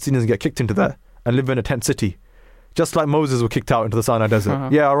the Palestinians get kicked into there and live in a tent city, just like Moses was kicked out into the Sinai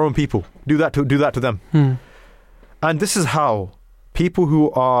desert. Yeah, our own people. Do that to them. And this is how people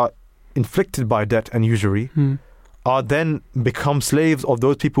who are inflicted by debt and usury are then become slaves of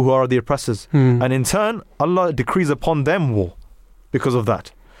those people who are the oppressors. And in turn, Allah decrees upon them war because of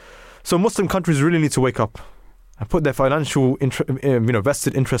that. So Muslim countries really need to wake up and put their financial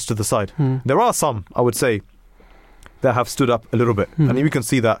vested interest to the side. There are some, I would say, that have stood up a little bit. And we can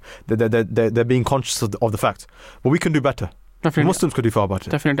see that they're being conscious of the fact. But we can do better. Definitely. Muslims could do far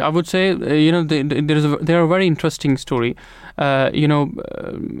better. Definitely. I would say, there are a very interesting story. I've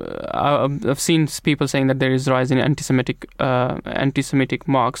seen people saying that there is a rise in anti-Semitic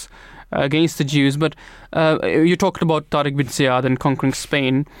marks against the Jews. But you talked about Tariq bin Ziyad and conquering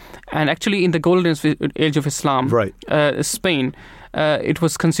Spain. And actually, in the golden age of Islam, Spain, it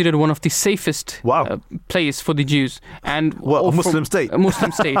was considered one of the safest place for the Jews. And a Muslim state. A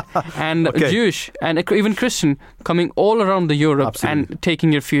Muslim state. And Jewish and even Christian coming all around the Europe and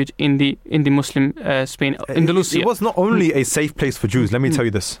taking refuge in the Muslim Spain, Andalusia. It was not only a safe place for Jews, let me tell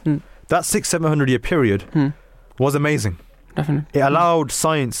you this. That 600-700 year period was amazing. Definitely. It allowed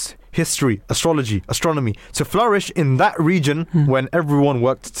science, history, astrology, astronomy to flourish in that region when everyone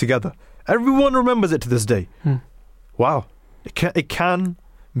worked together. Everyone remembers it to this day. Wow. It can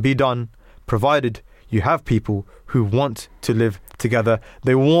be done, provided you have people who want to live together.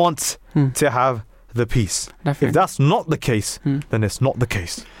 They want to have the peace. Definitely. If that's not the case, then it's not the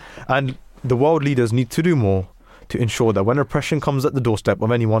case. And the world leaders need to do more to ensure that when oppression comes at the doorstep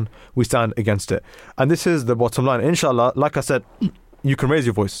of anyone, we stand against it. And this is the bottom line. Inshallah, like I said, you can raise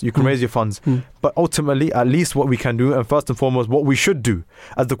your voice, you can raise your funds, but ultimately, at least what we can do, and first and foremost, what we should do,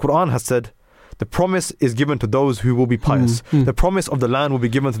 as the Quran has said, the promise is given to those who will be pious. The promise of the land will be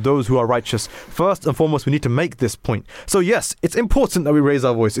given to those who are righteous. First and foremost, we need to make this point. So yes, it's important that we raise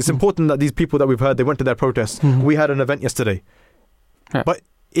our voice. It's important that these people that we've heard, they went to their protests. We had an event yesterday. But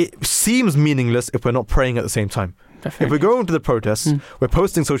it seems meaningless if we're not praying at the same time. Definitely. If we're going to the protests, we're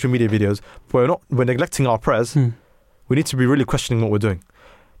posting social media videos, we're neglecting our prayers, we need to be really questioning what we're doing.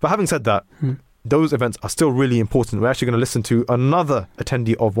 But having said that, those events are still really important. We're actually going to listen to another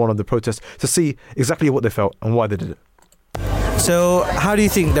attendee of one of the protests to see exactly what they felt and why they did it. So, how do you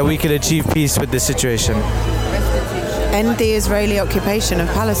think that we could achieve peace with this situation? End the Israeli occupation of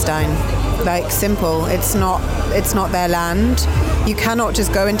Palestine. Like, simple. It's not their land. You cannot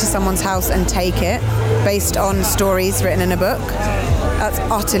just go into someone's house and take it based on stories written in a book. That's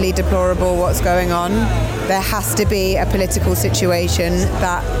utterly deplorable what's going on. There has to be a political situation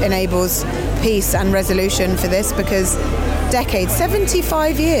that enables peace and resolution for this, because decades,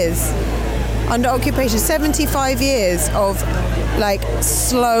 75 years under occupation, 75 years of like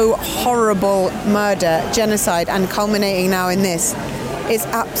slow, horrible murder, genocide, and culminating now in this is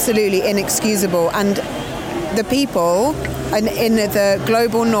absolutely inexcusable. And the people in the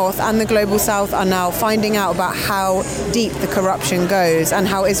global north and the global south are now finding out about how deep the corruption goes and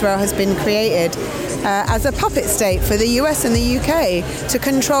how Israel has been created as a puppet state for the US and the UK to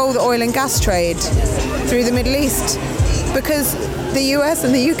control the oil and gas trade through the Middle East, because the US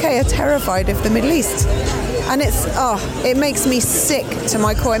and the UK are terrified of the Middle East. And it makes me sick to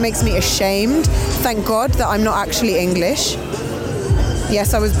my core. It makes me ashamed. Thank God that I'm not actually English.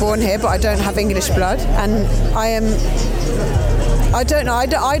 Yes, I was born here, but I don't have English blood, and I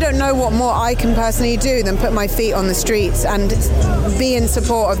don't know what more I can personally do than put my feet on the streets and be in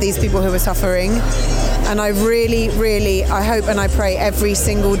support of these people who are suffering. And I really, really, I hope and I pray every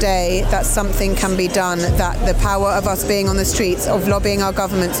single day that something can be done, that the power of us being on the streets, of lobbying our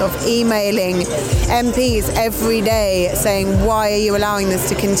governments, of emailing MPs every day saying, why are you allowing this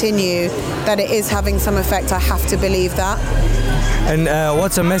to continue, that it is having some effect. I have to believe that. And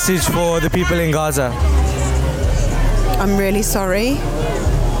what's a message for the people in Gaza? I'm really sorry.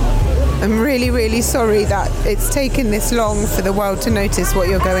 I'm really, really sorry that it's taken this long for the world to notice what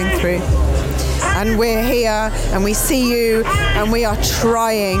you're going through. And we're here and we see you, and we are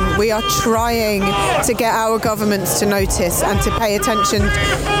trying to get our governments to notice and to pay attention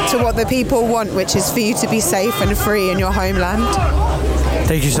to what the people want, which is for you to be safe and free in your homeland.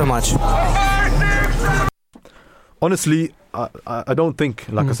 Thank you so much. Honestly, I don't think,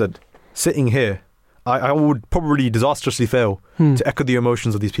 like I said, sitting here, I would probably disastrously fail to echo the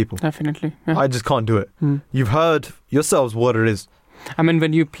emotions of these people. Definitely. Yeah. I just can't do it. You've heard yourselves what it is. I mean,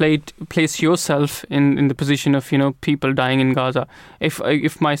 when you place yourself in the position of, people dying in Gaza,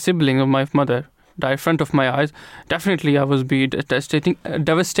 if my sibling or my mother die in front of my eyes, definitely I would be devastating.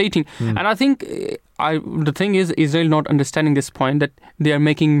 And I think the thing is Israel not understanding this point, that they are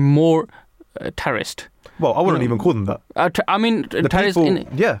making more terrorists. Well, I wouldn't even call them that. Terrorists.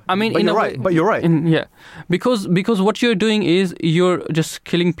 But you're right. Because what you're doing is you're just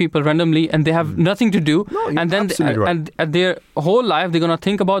killing people randomly, and they have nothing to do. No, you're and then absolutely right. And their whole life they're gonna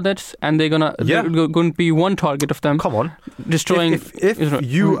think about that, and they're going to be one target of them. Come on, destroying. If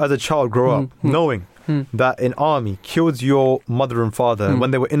you as a child grow up knowing that an army killed your mother and father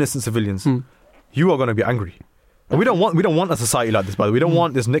when they were innocent civilians, you are going to be angry. And we don't want a society like this, by the way. We don't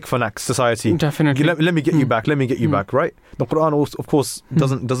want this Nick for Nack society. Definitely. Let me get you back. Let me get you back. Right? The Quran also, of course,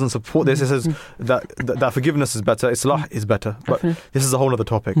 doesn't support this. It says that forgiveness is better. Islah is better. But this is a whole other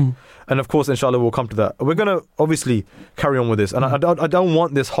topic. And of course, inshallah, we'll come to that. We're gonna obviously carry on with this. And I don't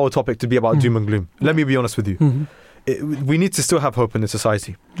want this whole topic to be about doom and gloom. Let me be honest with you. We need to still have hope in this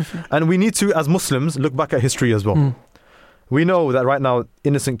society, and we need to, as Muslims, look back at history as well. We know that right now,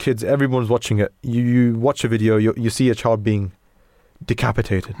 innocent kids, everyone's watching it. You watch a video, you see a child being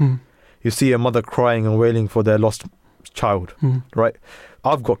decapitated. You see a mother crying and wailing for their lost child, right?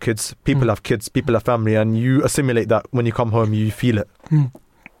 I've got kids, people have kids, people have family, and you assimilate that when you come home, you feel it. And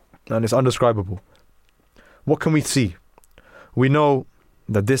it's undescribable. What can we see? We know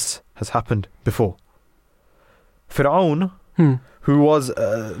that this has happened before. Fir'aun, who was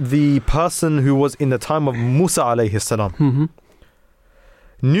the person who was in the time of Musa alayhi salam,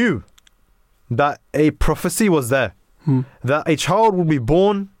 knew that a prophecy was there, that a child would be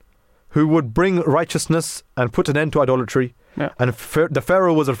born who would bring righteousness and put an end to idolatry, and the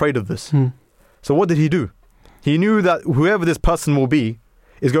Pharaoh was afraid of this. So what did he do? He knew that whoever this person will be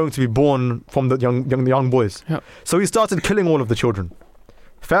is going to be born from the young boys. Yeah. So he started killing all of the children.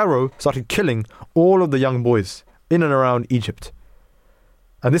 Pharaoh started killing all of the young boys in and around Egypt.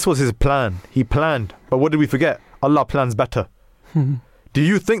 And this was his plan. He planned. But what did we forget? Allah plans better. Do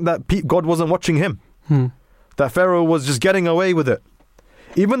you think that God wasn't watching him? That Pharaoh was just getting away with it?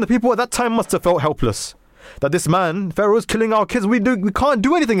 Even the people at that time must have felt helpless. That this man, Pharaoh, is killing our kids. We can't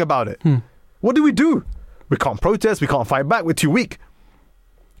do anything about it. What do? We can't protest. We can't fight back. We're too weak.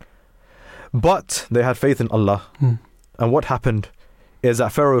 But they had faith in Allah. And what happened is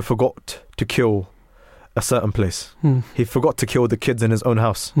that Pharaoh forgot to kill a certain place. He forgot to kill the kids in his own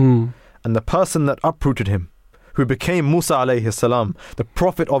house. And the person that uprooted him, who became Musa alayhi salam, the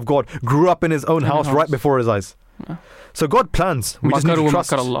prophet of God, grew up in his own house right before his eyes. So God plans. We just need to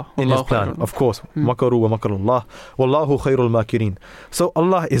trust in his plan. Of course. Makaru wa makarullah. Wallahu khairul makirin. So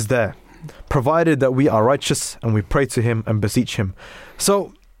Allah is there, provided that we are righteous and we pray to him and beseech him.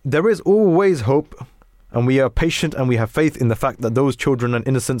 So there is always hope, and we are patient and we have faith in the fact that those children and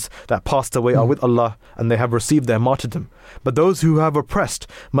innocents that passed away are with Allah and they have received their martyrdom. But those who have oppressed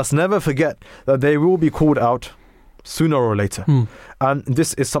must never forget that they will be called out sooner or later. And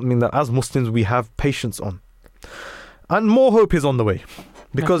this is something that as Muslims we have patience on. And more hope is on the way.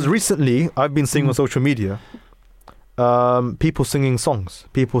 Because recently I've been seeing on social media people singing songs,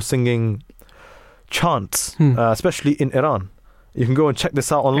 people singing chants, especially in Iran. You can go and check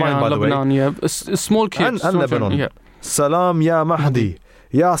this out online, by Lebanon, the way. Small kids. And Lebanon. Yeah. Salam ya Mahdi,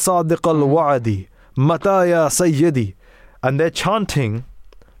 ya Sadiq al-Wa'adi, Mata ya Sayyidi. And they're chanting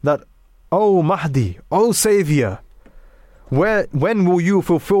that, oh Mahdi, oh Savior, when will you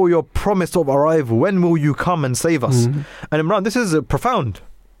fulfill your promise of arrival? When will you come and save us? And Imran, this is profound,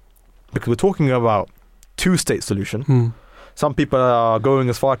 because we're talking about two-state solution. Some people are going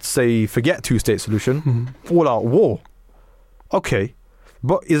as far to say, forget two-state solution, all-out war. Okay,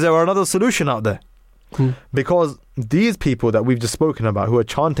 but is there another solution out there? Because these people that we've just spoken about who are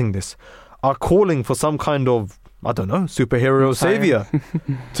chanting this are calling for some kind of, I don't know, superhero savior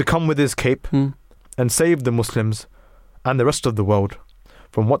to come with his cape and save the Muslims and the rest of the world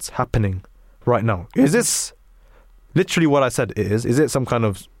from what's happening right now. Is this literally what I said it is? Is it some kind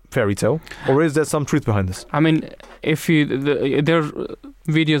of fairy tale, or is there some truth behind this? I mean, if their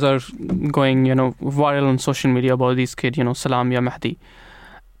videos are going, viral on social media about these kids, Salam ya Mahdi,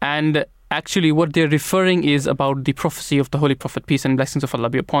 and actually what they're referring is about the prophecy of the Holy Prophet, peace and blessings of Allah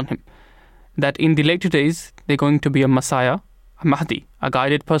be upon him, that in the later days they're going to be a Messiah, a Mahdi, a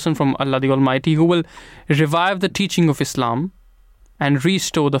guided person from Allah the Almighty, who will revive the teaching of Islam and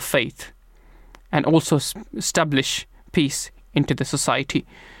restore the faith and also establish peace into the society.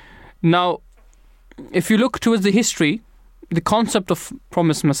 Now, if you look towards the history, the concept of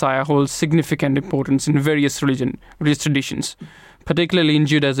promised Messiah holds significant importance in various religious traditions, particularly in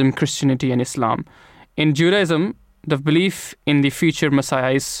Judaism, Christianity and Islam. In Judaism, the belief in the future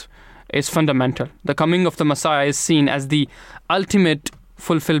Messiah is fundamental. The coming of the Messiah is seen as the ultimate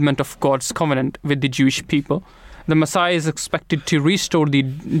fulfillment of God's covenant with the Jewish people. The Messiah is expected to restore the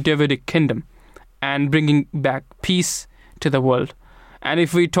Davidic kingdom and bringing back peace to the world. And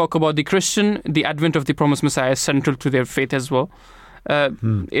if we talk about the Christian, the advent of the promised Messiah is central to their faith as well.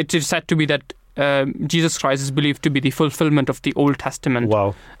 It is said to be that Jesus Christ is believed to be the fulfillment of the Old Testament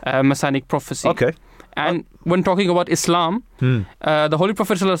messianic prophecy. Okay. And when talking about Islam, the Holy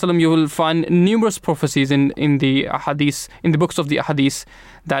Prophet ﷺ, you will find numerous prophecies in the Ahadith, in the books of the Ahadith,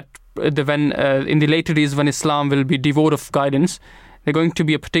 that in the later days when Islam will be devoid of guidance, they're going to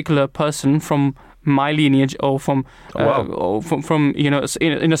be a particular person from my lineage or from in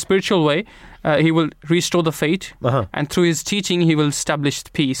a spiritual way. He will restore the faith, and through his teaching he will establish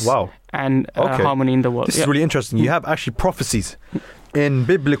peace and harmony in the world. This is really interesting. You have actually prophecies in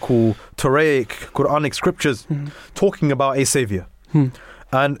biblical, Toraic, Quranic scriptures talking about a savior.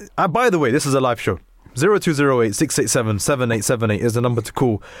 And by the way, this is a live show. 0208 687 7878 is the number to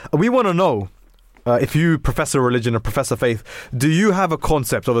call. We want to know, if you profess a religion or profess a faith, do you have a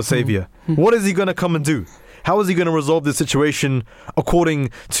concept of a savior? What is he going to come and do? How is he going to resolve the situation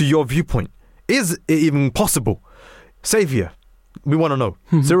according to your viewpoint? Is it even possible? Savior. We want to know.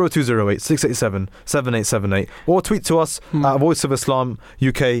 0208 687 7878, or tweet to us at Voice of Islam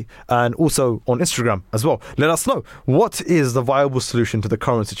UK, and also on Instagram as well. Let us know, what is the viable solution to the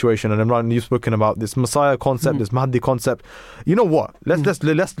current situation? And Imran, you've spoken about this Messiah concept, this Mahdi concept. You know what? Let's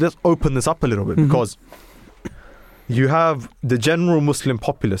open this up a little bit, because you have the general Muslim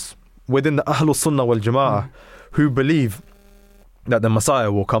populace within the Ahlul Sunnah wal Jama'ah who believe that the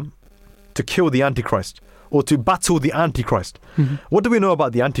Messiah will come to kill the Antichrist. or to battle the Antichrist. What do we know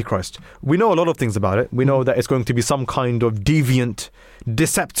about the Antichrist? We know a lot of things about it. We know that it's going to be some kind of deviant,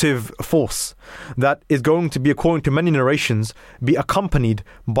 deceptive force that is going to be, according to many narrations, be accompanied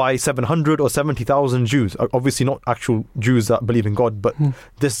by 700 or 70,000 Jews. Obviously not actual Jews that believe in God, but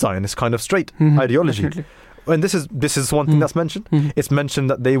this Zionist kind of straight ideology. Definitely. And this is one thing that's mentioned. It's mentioned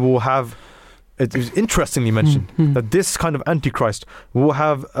that they will have, it is interestingly mentioned, that this kind of Antichrist will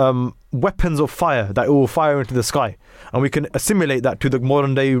have weapons of fire that it will fire into the sky. And we can assimilate that to the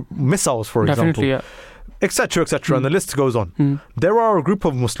modern day missiles, for example. Yeah. Etc., etc., and the list goes on. There are a group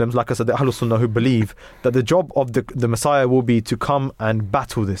of Muslims, like I said, the Ahlul Sunnah, who believe that the job of the Messiah will be to come and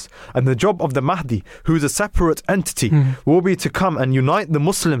battle this. And the job of the Mahdi, who is a separate entity, will be to come and unite the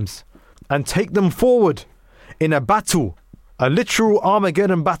Muslims and take them forward in a battle, a literal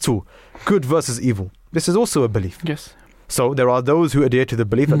Armageddon battle, good versus evil. This is also a belief. Yes. So there are those who adhere to the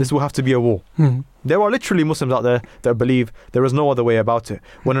belief that this will have to be a war. There are literally Muslims out there that believe there is no other way about it.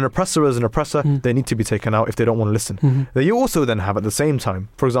 When an oppressor is an oppressor, they need to be taken out if they don't want to listen. You also then have at the same time,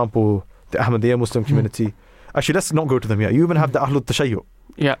 for example, the Ahmadiyya Muslim community. Actually, let's not go to them yet. You even have the Ahlul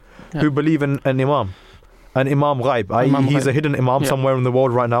Tashayyu, who believe in an Imam. An Imam Ghaib. He's a hidden Imam somewhere in the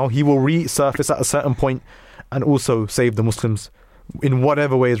world right now. He will resurface at a certain point and also save the Muslims in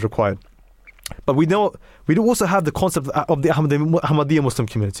whatever way is required. But we do also have the concept of the Ahmadiyya Muslim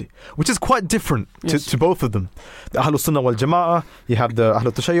community, which is quite different to both of them. The Ahlul Sunnah wal Jama'ah, you have the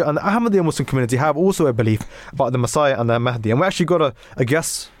Ahlul Tashayyu, and the Ahmadiyya Muslim community have also a belief about the Messiah and the Mahdi. And we actually got a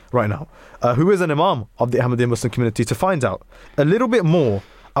guest right now who is an Imam of the Ahmadiyya Muslim community to find out a little bit more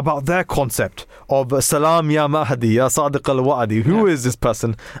about their concept of Salam Ya Mahdi, Ya Sadiq al-Wa'adi. Who is this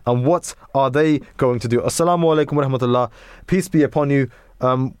person and what are they going to do? Assalamu alaikum wa rahmatullah. Peace be upon you.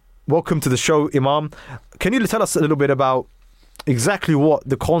 Welcome to the show, Imam. Can you tell us a little bit about exactly what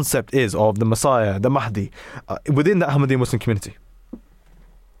the concept is of the Messiah, the Mahdi, within the Ahmadiyya Muslim community?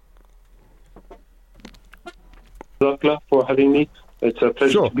 For having me. It's a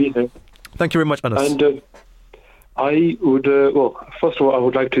pleasure to be here. Thank you very much, Anas. And I would, first of all, I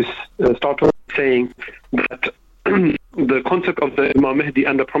would like to start off saying that the concept of the Imam Mahdi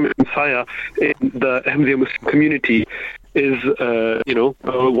and the promised Messiah in the Ahmadiyya Muslim community is,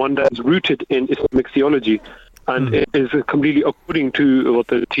 one that is rooted in Islamic theology, and it is completely according to what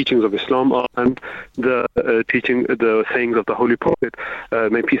the teachings of Islam are and the sayings of the Holy Prophet,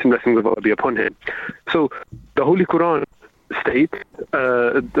 may peace and blessings of Allah be upon him. So, the Holy Quran states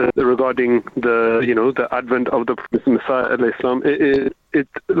regarding the advent of the Prophet Messiah Islam, it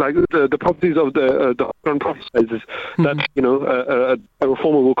like the prophecies of the Quran prophesies that a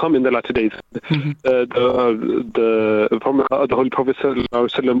reformer will come in the latter days. The Holy Prophet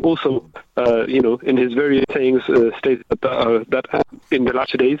ﷺ also in his various sayings states that in the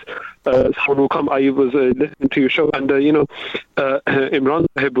latter days someone will come. I was listening to your show, and Imran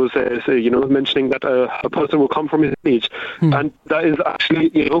was mentioning that a person will come from his lineage, and that is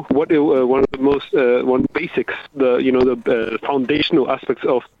actually what one of the most one basics, the foundational aspects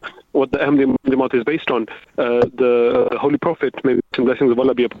of what the Ahmadiyya is based on. The Holy Prophet, may some blessings of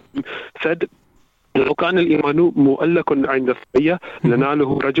Allah be upon him, said, لو كان الإيمان مؤلق عند الثريا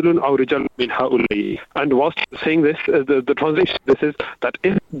لناله رجل أو رجال من هؤلاء. And whilst saying this, the translation of this is that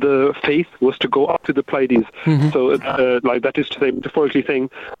if the faith was to go up to the Pleiades, so like that is to say, metaphorically saying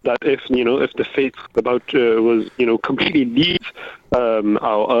that if the faith was completely leaves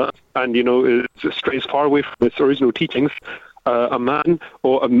our earth and it strays far away from its original teachings, a man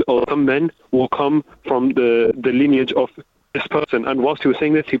or some men will come from the lineage of this person. And whilst he was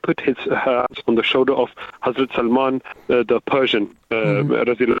saying this, he put his hands on the shoulder of Hazrat Salman, the Persian,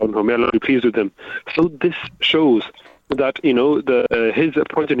 may Allah be pleased with him. So this shows that his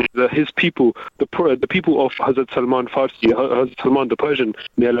progeny, his people, the people of Hazrat Salman Farsi, Hazrat Salman the Persian,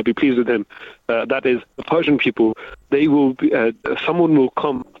 may Allah be pleased with him. That is the Persian people. They will be, someone will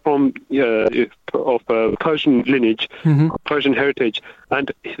come from of Persian lineage, Persian heritage,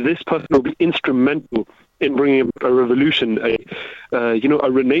 and this person will be instrumental in bringing a revolution, a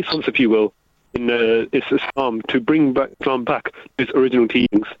renaissance, if you will, in Islam, to bring back Islam back to its original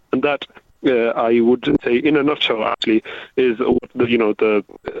teachings. And that, I would say, in a nutshell, actually, is the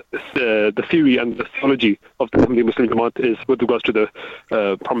theory and the theology of the Ahmadiyya Muslim Jamaat is with regards to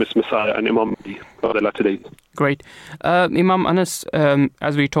the promised Messiah and Imam Mahdi of the latter days. Great. Imam Anas,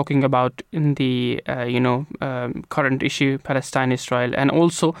 as we're talking about in the current issue, Palestine, Israel, and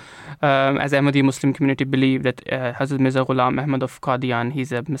also as Ahmadiyya Muslim community believe that Hazrat Mirza Ghulam Ahmad of Qadian,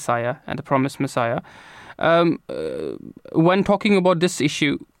 he's a Messiah and the promised Messiah. When talking about this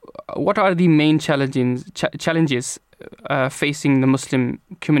issue, what are the main challenges facing the Muslim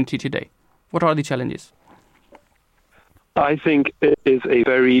community today? What are the challenges? I think it is a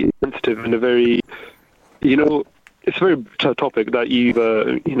very sensitive and a very, it's a very bitter topic that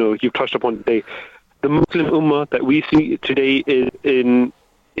you've touched upon today. The Muslim Ummah that we see today is in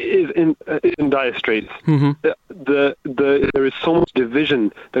dire straits. There is so much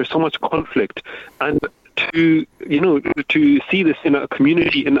division, there's so much conflict, and to see this in a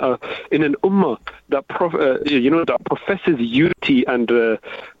community, in an ummah that professes unity and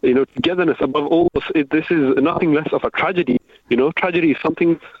togetherness above all, this is nothing less of a tragedy. Tragedy is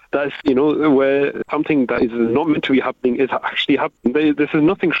something that's where something that is not meant to be happening is actually happening. This is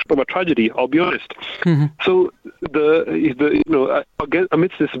nothing short of a tragedy, I'll be honest. So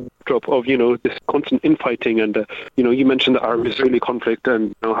amidst this backdrop of this constant infighting, and you mentioned the Arab-Israeli conflict,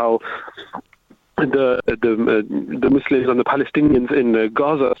 and how the Muslims and the Palestinians in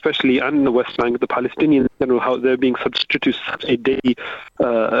Gaza, especially, and in the West Bank, the Palestinians, how they're being subjected to such a daily,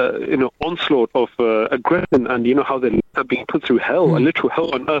 onslaught of aggression, and how they're being put through hell, a literal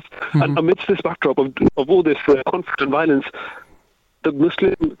hell on earth. And amidst this backdrop of all this conflict and violence, the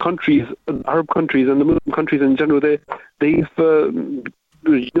Muslim countries, Arab countries, and the Muslim countries in general, they've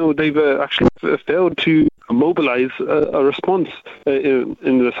actually failed to mobilize a response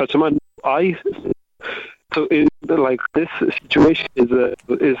in such a manner. So this situation is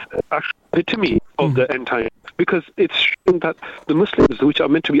actually epitome of the end time, because it's showing that the Muslims, which are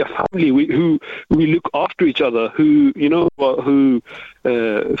meant to be a family, who look after each other, who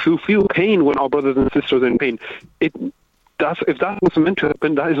feel pain when our brothers and sisters are in pain. If that was meant to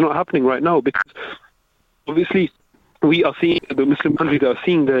happen, that is not happening right now, because obviously we are seeing the Muslim countries are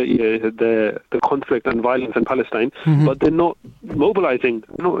seeing the conflict and violence in Palestine, but they're not mobilizing.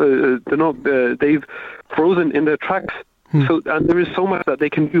 They've frozen in their tracks. So, and there is so much that they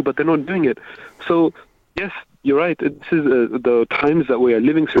can do, but they're not doing it. So, yes, you're right. This is the times that we are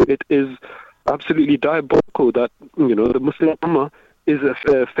living through. It is absolutely diabolical that the Muslim Ummah is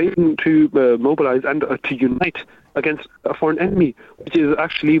failing to mobilize and to unite against a foreign enemy, which is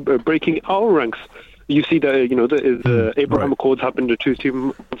actually breaking our ranks. You see that the Abraham Accords happened 2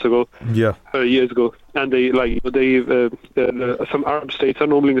 months ago, years ago, and some Arab states are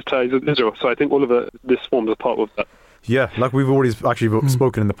normalizing ties with Israel. So I think all of this forms a part of that. Yeah, like we've already actually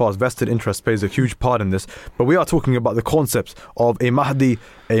spoken in the past, vested interest plays a huge part in this. But we are talking about the concepts of a Mahdi,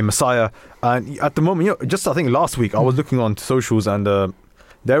 a Messiah, and at the moment, just I think last week I was looking on socials, and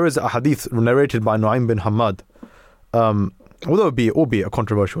there is a hadith narrated by Nu'aym bin Hamad. Although albeit a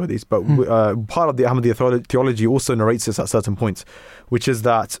controversial hadith, but part of the Ahmadiyya theology also narrates this at certain points, which is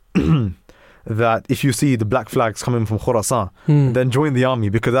that that if you see the black flags coming from Khurasan, then join the army,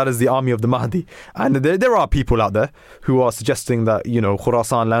 because that is the army of the Mahdi. And there are people out there who are suggesting that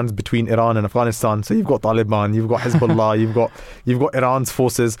Khurasan lands between Iran and Afghanistan. So you've got Taliban, you've got Hezbollah, you've got Iran's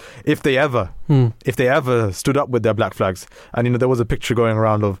forces. If they ever stood up with their black flags, and there was a picture going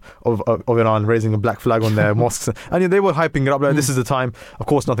around of Iran raising a black flag on their mosques, and they were hyping it up like this is the time. Of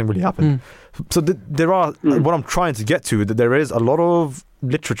course, nothing really happened. So there are what I'm trying to get to, that there is a lot of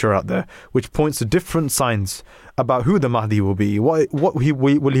literature out there which points to different signs about who the Mahdi will be, what will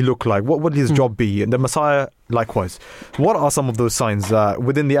he look like, what will his job be, and the Messiah likewise. What are some of those signs that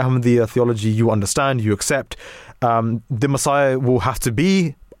within the Ahmadiyya theology you understand, you accept? The Messiah will have to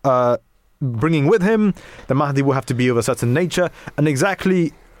be bringing with him, the Mahdi will have to be of a certain nature, and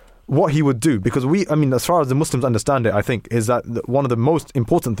exactly what he would do, because as far as the Muslims understand it, I think, is that one of the most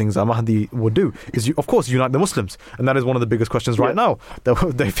important things that Mahdi would do is, of course, unite the Muslims, and that is one of the biggest questions right now,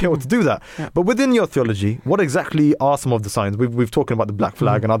 that they fail to do that. But within your theology, what exactly are some of the signs? We've talked about the black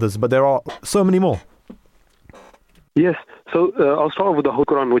flag and others, but there are so many more. Yes, so I'll start with the Holy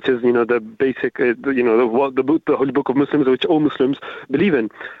Quran, which is the basic, the Holy Book of Muslims, which all Muslims believe in.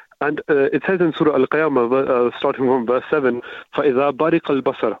 And it says in Surah Al-Qiyamah, starting from verse 7, فَإِذَا بَرِقَ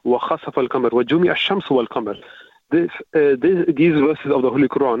الْبَصَرُ وَخَسَفَ الْقَمَرُ وَجُمِعَ الشَّمْسُ وَالْقَمَرُ. These verses of the Holy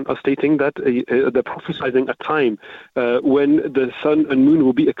Quran are stating that they're prophesying a time when the sun and moon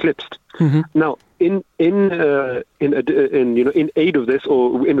will be eclipsed. Now, in aid of this,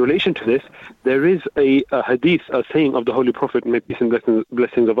 or in relation to this, there is a hadith, a saying of the Holy Prophet, may peace and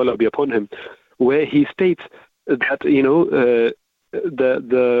blessings of Allah be upon him, where he states that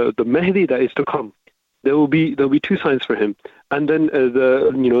the Mahdi that is to come, there will be 2 signs for him, and then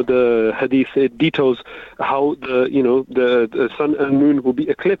the hadith, it details how the sun and moon will be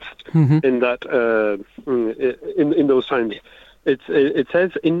eclipsed in that in those times. It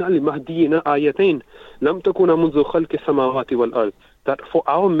says inna limahdiyina ayatain lam takuna munzu khalqi samawati wal ard, that for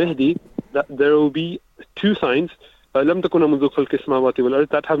our Mahdi that there will be 2 signs lam takuna munzu khalqi samawati wal ard,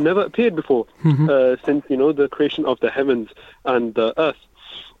 that have never appeared before since the creation of the heavens and the earth.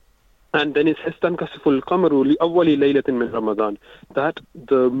 And then it says تنكسف القمر لأول ليلة من رمضان, that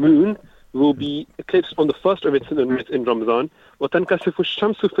the moon will be eclipsed on the first of its nights in Ramadan. وتنكسف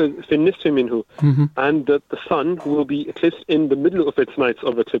الشمس في النصف منه, and that the sun will be eclipsed in the middle of its nights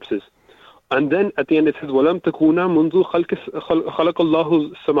of eclipses. And then at the end it says وَلَمْ تَكُونَا مُنْذُ خَلَقَ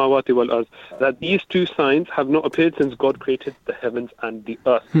اللَّهُ السَّمَاوَاتِ وَالْأَرْضِ, that these two signs have not appeared since God created the heavens and the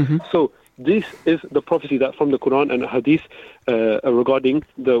earth. So this is the prophecy that from the Quran and Hadith regarding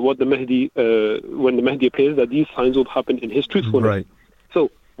what the Mahdi, when the Mahdi appears, that these signs will happen in his truthfulness. Right.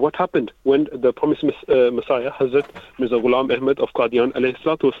 So what happened when the promised Messiah, Hazrat Mirza Ghulam Ahmad of Qadian alayhi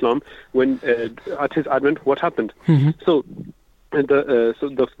salatu wasalam, when at his advent, what happened? So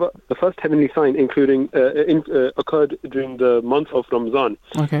the first heavenly sign occurred during the month of Ramadan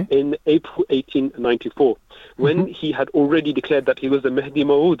in April 1894, when he had already declared that he was the Mahdi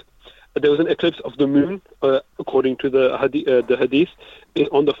Maw'ud. There was an eclipse of the moon, according to the hadith,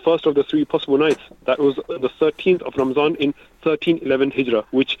 on the first of the three possible nights. That was the 13th of Ramadan in 1311 Hijrah,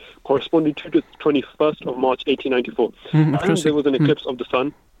 which corresponded to the 21st of March 1894. And there was an eclipse of the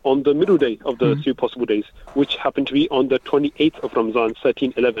sun on the middle day of the three possible days, which happened to be on the 28th of Ramadan,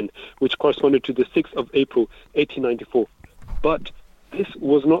 1311, which corresponded to the 6th of April 1894. But this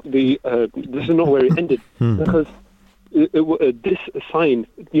was not this is not where it ended, because this sign,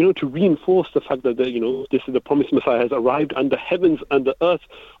 to reinforce the fact that this is the promised Messiah has arrived, and the heavens and the earth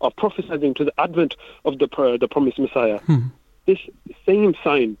are prophesying to the advent of the promised Messiah. This same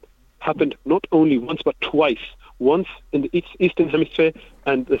sign happened not only once but twice. Once in the Eastern Hemisphere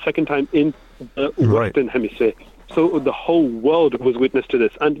and the second time in the Western Hemisphere. So the whole world was witness to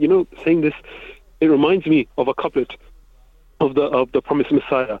this. And saying this, it reminds me of a couplet of the promised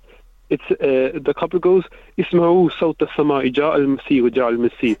Messiah. It's the couplet goes, Isma'u sawta sama'i ja'a al-masih wa ja'a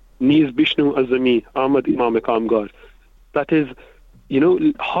al-masih, Niz bishnu azami Ahmad imam Qamar. That is,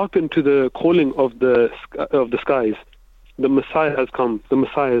 hearken to the calling of the skies. The Messiah has come. The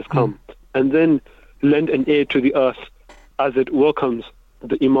Messiah has come. And then lend an ear to the earth as it welcomes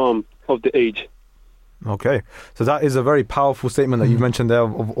the Imam of the age. Okay, so that is a very powerful statement that you mentioned there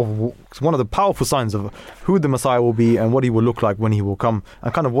of one of the powerful signs of who the Messiah will be and what he will look like when he will come,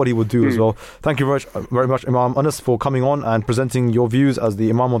 and kind of what he will do as well. Thank you very much, Imam Anas, for coming on and presenting your views as the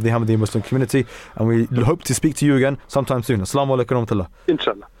Imam of the Ahmadi Muslim community, and we hope to speak to you again sometime soon. Assalamu alaikum wa rahmatullah.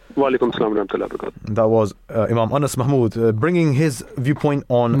 Inshallah. Wa alaikum assalam wa rahmatullahi wa barakatuh. That was Imam Anas Mehmood bringing his viewpoint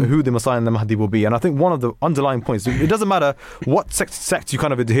on who the Messiah and the Mahdi will be. And I think one of the underlying points, it doesn't matter what sect you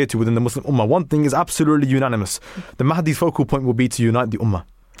kind of adhere to within the Muslim Ummah, one thing is absolutely unanimous. The Mahdi's focal point will be to unite the Ummah.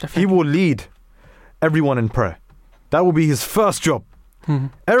 He will lead everyone in prayer. That will be his first job.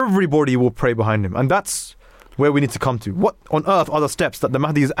 Everybody will pray behind him. And that's where we need to come to. What on earth are the steps that the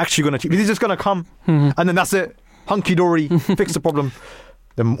Mahdi is actually going to achieve? He's just going to come and then that's it. Hunky-dory, fix the problem.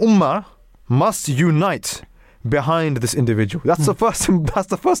 The Ummah must unite behind this individual. That's the first. That's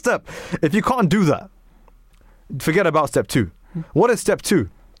the first step. If you can't do that, forget about step two. What is step two?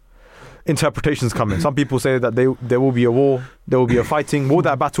 Interpretations come in. Some people say that there will be a war, there will be a fighting. Will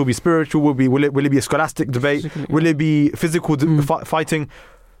that battle be spiritual? Will it be a scholastic debate? Will it be physical fighting?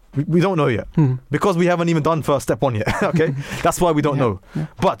 We don't know yet, because we haven't even done first step one yet. Okay, that's why we don't know.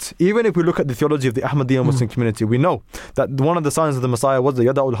 But even if we look at the theology of the Ahmadiyya Muslim community, we know that one of the signs of the Messiah was the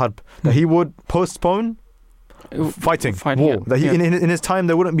Yada'ul Harb, that he would postpone fighting, war. That in his time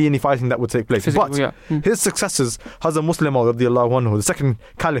there wouldn't be any fighting that would take place. But his successors, Hazrat Muslim radiallahu anhu, the second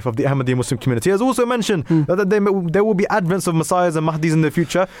caliph of the Ahmadiyya Muslim community, has also mentioned that there will be advents of Messiahs and Mahdis in the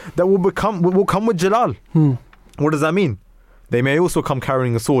future that will come with Jalal. What does that mean? They may also come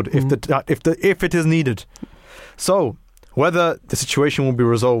carrying a sword if it is needed. So, whether the situation will be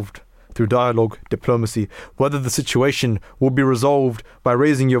resolved through dialogue, diplomacy, whether the situation will be resolved by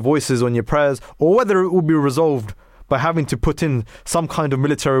raising your voices on your prayers, or whether it will be resolved by having to put in some kind of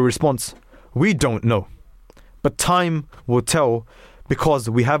military response, we don't know. But time will tell, because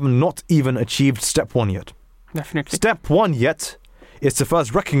we have not even achieved step one yet. Definitely. Step one yet is to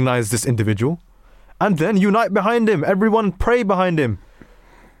first recognize this individual, and then unite behind him. Everyone pray behind him.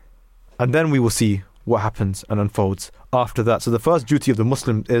 And then we will see what happens and unfolds after that. So the first duty of the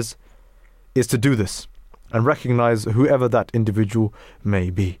Muslim is to do this and recognize whoever that individual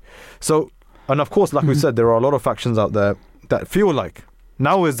may be. So, and of course, like we said, there are a lot of factions out there that feel like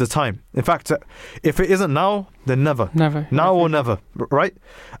now is the time. In fact, if it isn't now, then never. Now or never, right?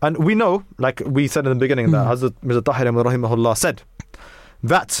 And we know, like we said in the beginning, that Hazrat Mirza Tahir rahimahullah said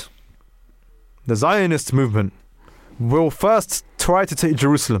that the Zionist movement will first try to take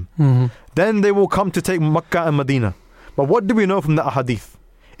Jerusalem. Then they will come to take Makkah and Medina. But what do we know from the ahadith?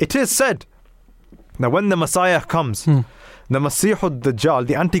 It is said that when the Messiah comes, the Masihud Dajjal,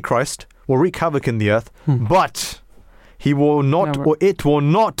 the Antichrist, will wreak havoc in the earth, but he will not, or it will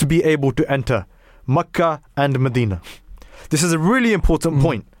not be able to enter Makkah and Medina. This is a really important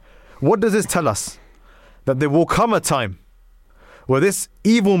point. What does this tell us? That there will come a time where this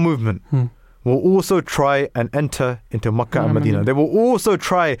evil movement will also try and enter into Makkah and Medina. They will also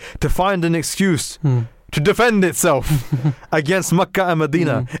try to find an excuse to defend itself against Makkah and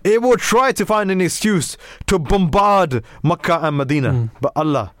Medina. It will try to find an excuse to bombard Makkah and Medina. But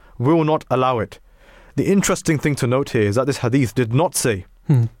Allah will not allow it. The interesting thing to note here is that this hadith did not say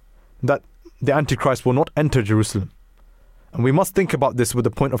that the Antichrist will not enter Jerusalem. And we must think about this with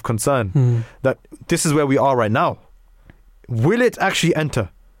a point of concern, that this is where we are right now. Will it actually enter?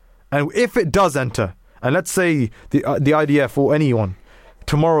 And if it does enter, and let's say the IDF or anyone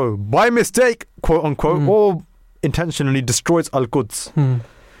tomorrow, by mistake, quote unquote, or intentionally destroys Al-Quds,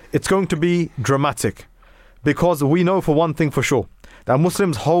 it's going to be dramatic. Because we know for one thing for sure, that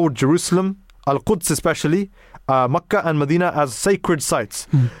Muslims hold Jerusalem, Al-Quds especially, Makkah and Medina as sacred sites.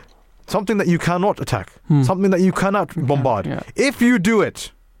 Something that you cannot attack, something that you cannot bombard. If you do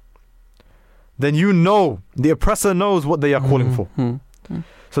it, then you know, the oppressor knows what they are calling for.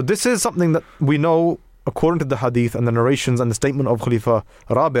 So this is something that we know according to the hadith and the narrations and the statement of Khalifa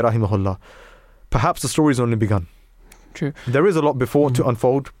Rabi rahimahullah. Perhaps the story's only begun. True. There is a lot before to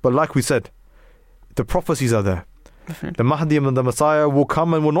unfold, but like we said, the prophecies are there. Definitely. The Mahdi and the Messiah will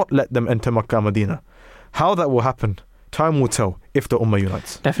come and will not let them enter Makkah and Medina. How that will happen, time will tell if the Ummah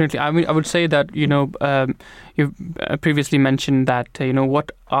unites. Definitely. I mean, I would say that, you've previously mentioned that,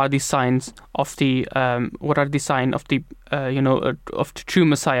 what are the signs of the, of the true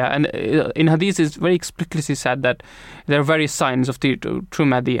Messiah? And in Hadith is very explicitly said that there are various signs of the true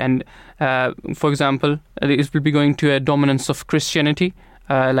Mahdi. And, for example, it will be going to a dominance of Christianity,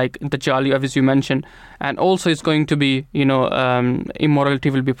 like the Dajjal, as you mentioned, and also it's going to be, immorality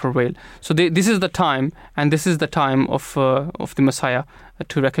will be prevailed. So this is the time, and this is the time of the Messiah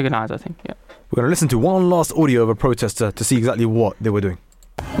to recognize, I think. Yeah. We're going to listen to one last audio of a protester to see exactly what they were doing.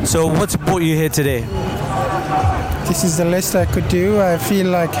 So what's brought you here today? This is the least I could do. I feel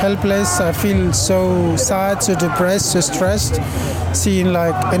like helpless. I feel so sad, so depressed, so stressed, seeing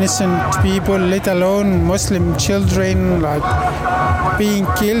like innocent people, let alone Muslim children, like being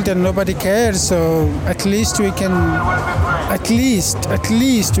killed and nobody cares. So at least we can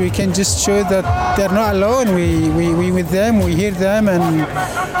just show that they're not alone. We with them, we hear them, and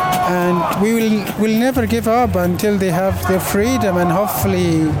we'll never give up until they have their freedom, and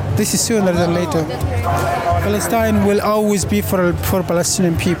hopefully this is sooner than later. Palestine will always be for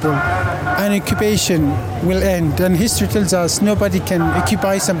Palestinian people. An occupation will end, and history tells us nobody can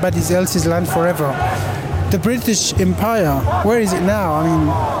occupy somebody else's land forever. The British Empire, where is it now? I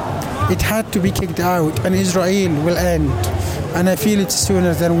mean, it had to be kicked out, and Israel will end. And I feel it's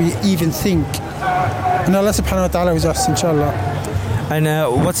sooner than we even think. And Allah subhanahu wa ta'ala with us, inshallah. And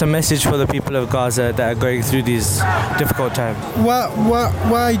what's a message for the people of Gaza that are going through these difficult times? What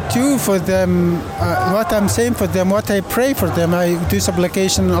I do for them, what I'm saying for them, what I pray for them, I do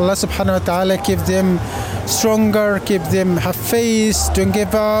supplication. Allah subhanahu wa ta'ala keep them stronger, keep them have faith, don't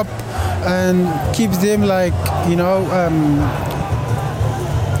give up, and keep them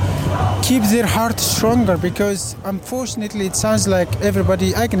keep their heart stronger, because unfortunately it sounds like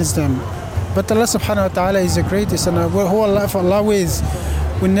everybody against them. But Allah subhanahu wa ta'ala is the greatest, and who Allah with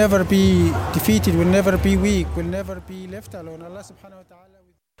will never be defeated, will never be weak, will never be left alone. Allah subhanahu wa ta'ala.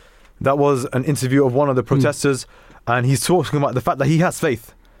 That was an interview of one of the protesters, and he's talking about the fact that he has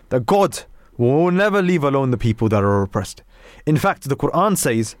faith, that God will never leave alone the people that are oppressed. In fact, the Quran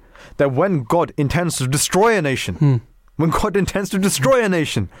says that when God intends to destroy a nation,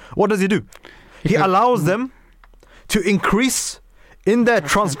 what does he do? He allows them to increase in their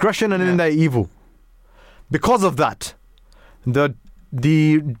transgression and in their evil. Because of that, the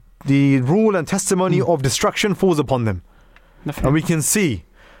rule and testimony of destruction falls upon them. Definitely. And we can see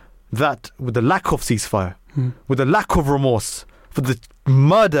that with the lack of ceasefire, with the lack of remorse for the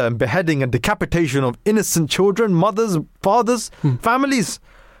murder and beheading and decapitation of innocent children, mothers, fathers, families,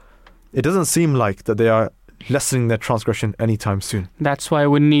 it doesn't seem like that they are lessening their transgression anytime soon. That's why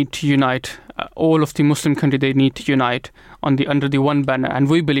we need to unite. All of the Muslim countries, they need to unite under the one banner, and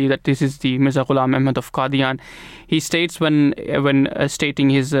we believe that this is the Mirza Ghulam Ahmad of Qadian. He states when stating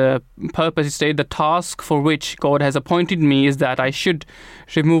his purpose, he stated, the task for which God has appointed me is that I should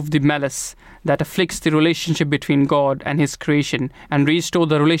remove the malice that afflicts the relationship between God and His creation, and restore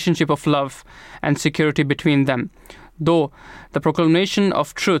the relationship of love and security between them. Though the proclamation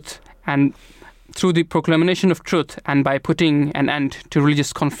of truth and through the proclamation of truth and by putting an end to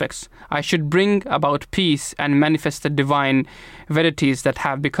religious conflicts, I should bring about peace and manifest the divine verities that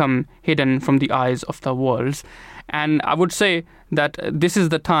have become hidden from the eyes of the worlds. And I would say that this is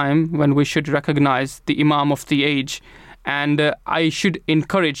the time when we should recognize the Imam of the age. And I should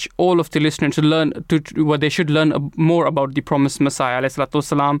encourage all of the listeners to learn they should learn more about the promised Messiah, alayhi salatu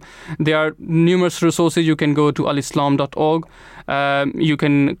wasalam. There are numerous resources. You can go to alislam.org. You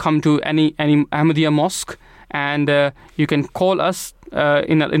can come to any Ahmadiyya mosque, and you can call us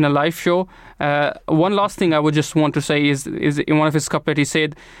in a live show. One last thing I would just want to say is in one of his couplets he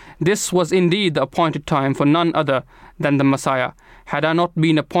said, "This was indeed the appointed time for none other than the Messiah. Had I not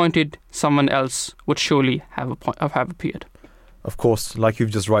been appointed, someone else would surely have appeared." Of course, like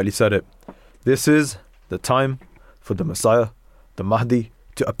you've just rightly said it, this is the time for the Messiah, the Mahdi,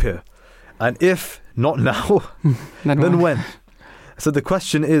 to appear. And if not now, then when? So the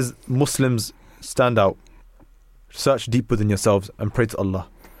question is, Muslims, stand out, search deep within yourselves and pray to Allah.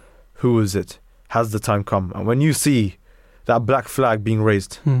 Who is it? Has the time come? And when you see that black flag being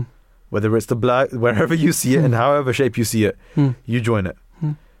raised, whether it's the black, wherever you see it and however shape you see it, you join it.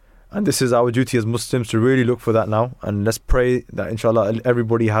 And this is our duty as Muslims, to really look for that now. And let's pray that inshallah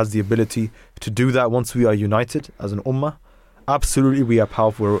everybody has the ability to do that once we are united as an ummah. Absolutely, we are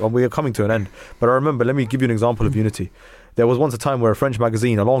powerful and we are coming to an end. But I remember, let me give you an example of unity. There was once a time where a French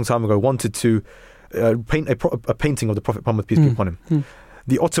magazine a long time ago wanted to paint a painting of the Prophet Muhammad, peace be upon him.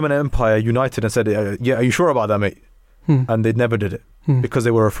 The Ottoman Empire united and said, yeah, are you sure about that, mate? And they never did it because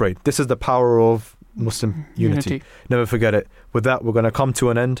they were afraid. This is the power of Muslim unity. Never forget it. With that, we're going to come to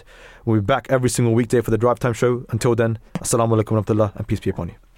an end. We'll be back every single weekday for the Drive Time Show. Until then, Assalamu alaikum wa rahmatullah, and peace be upon you.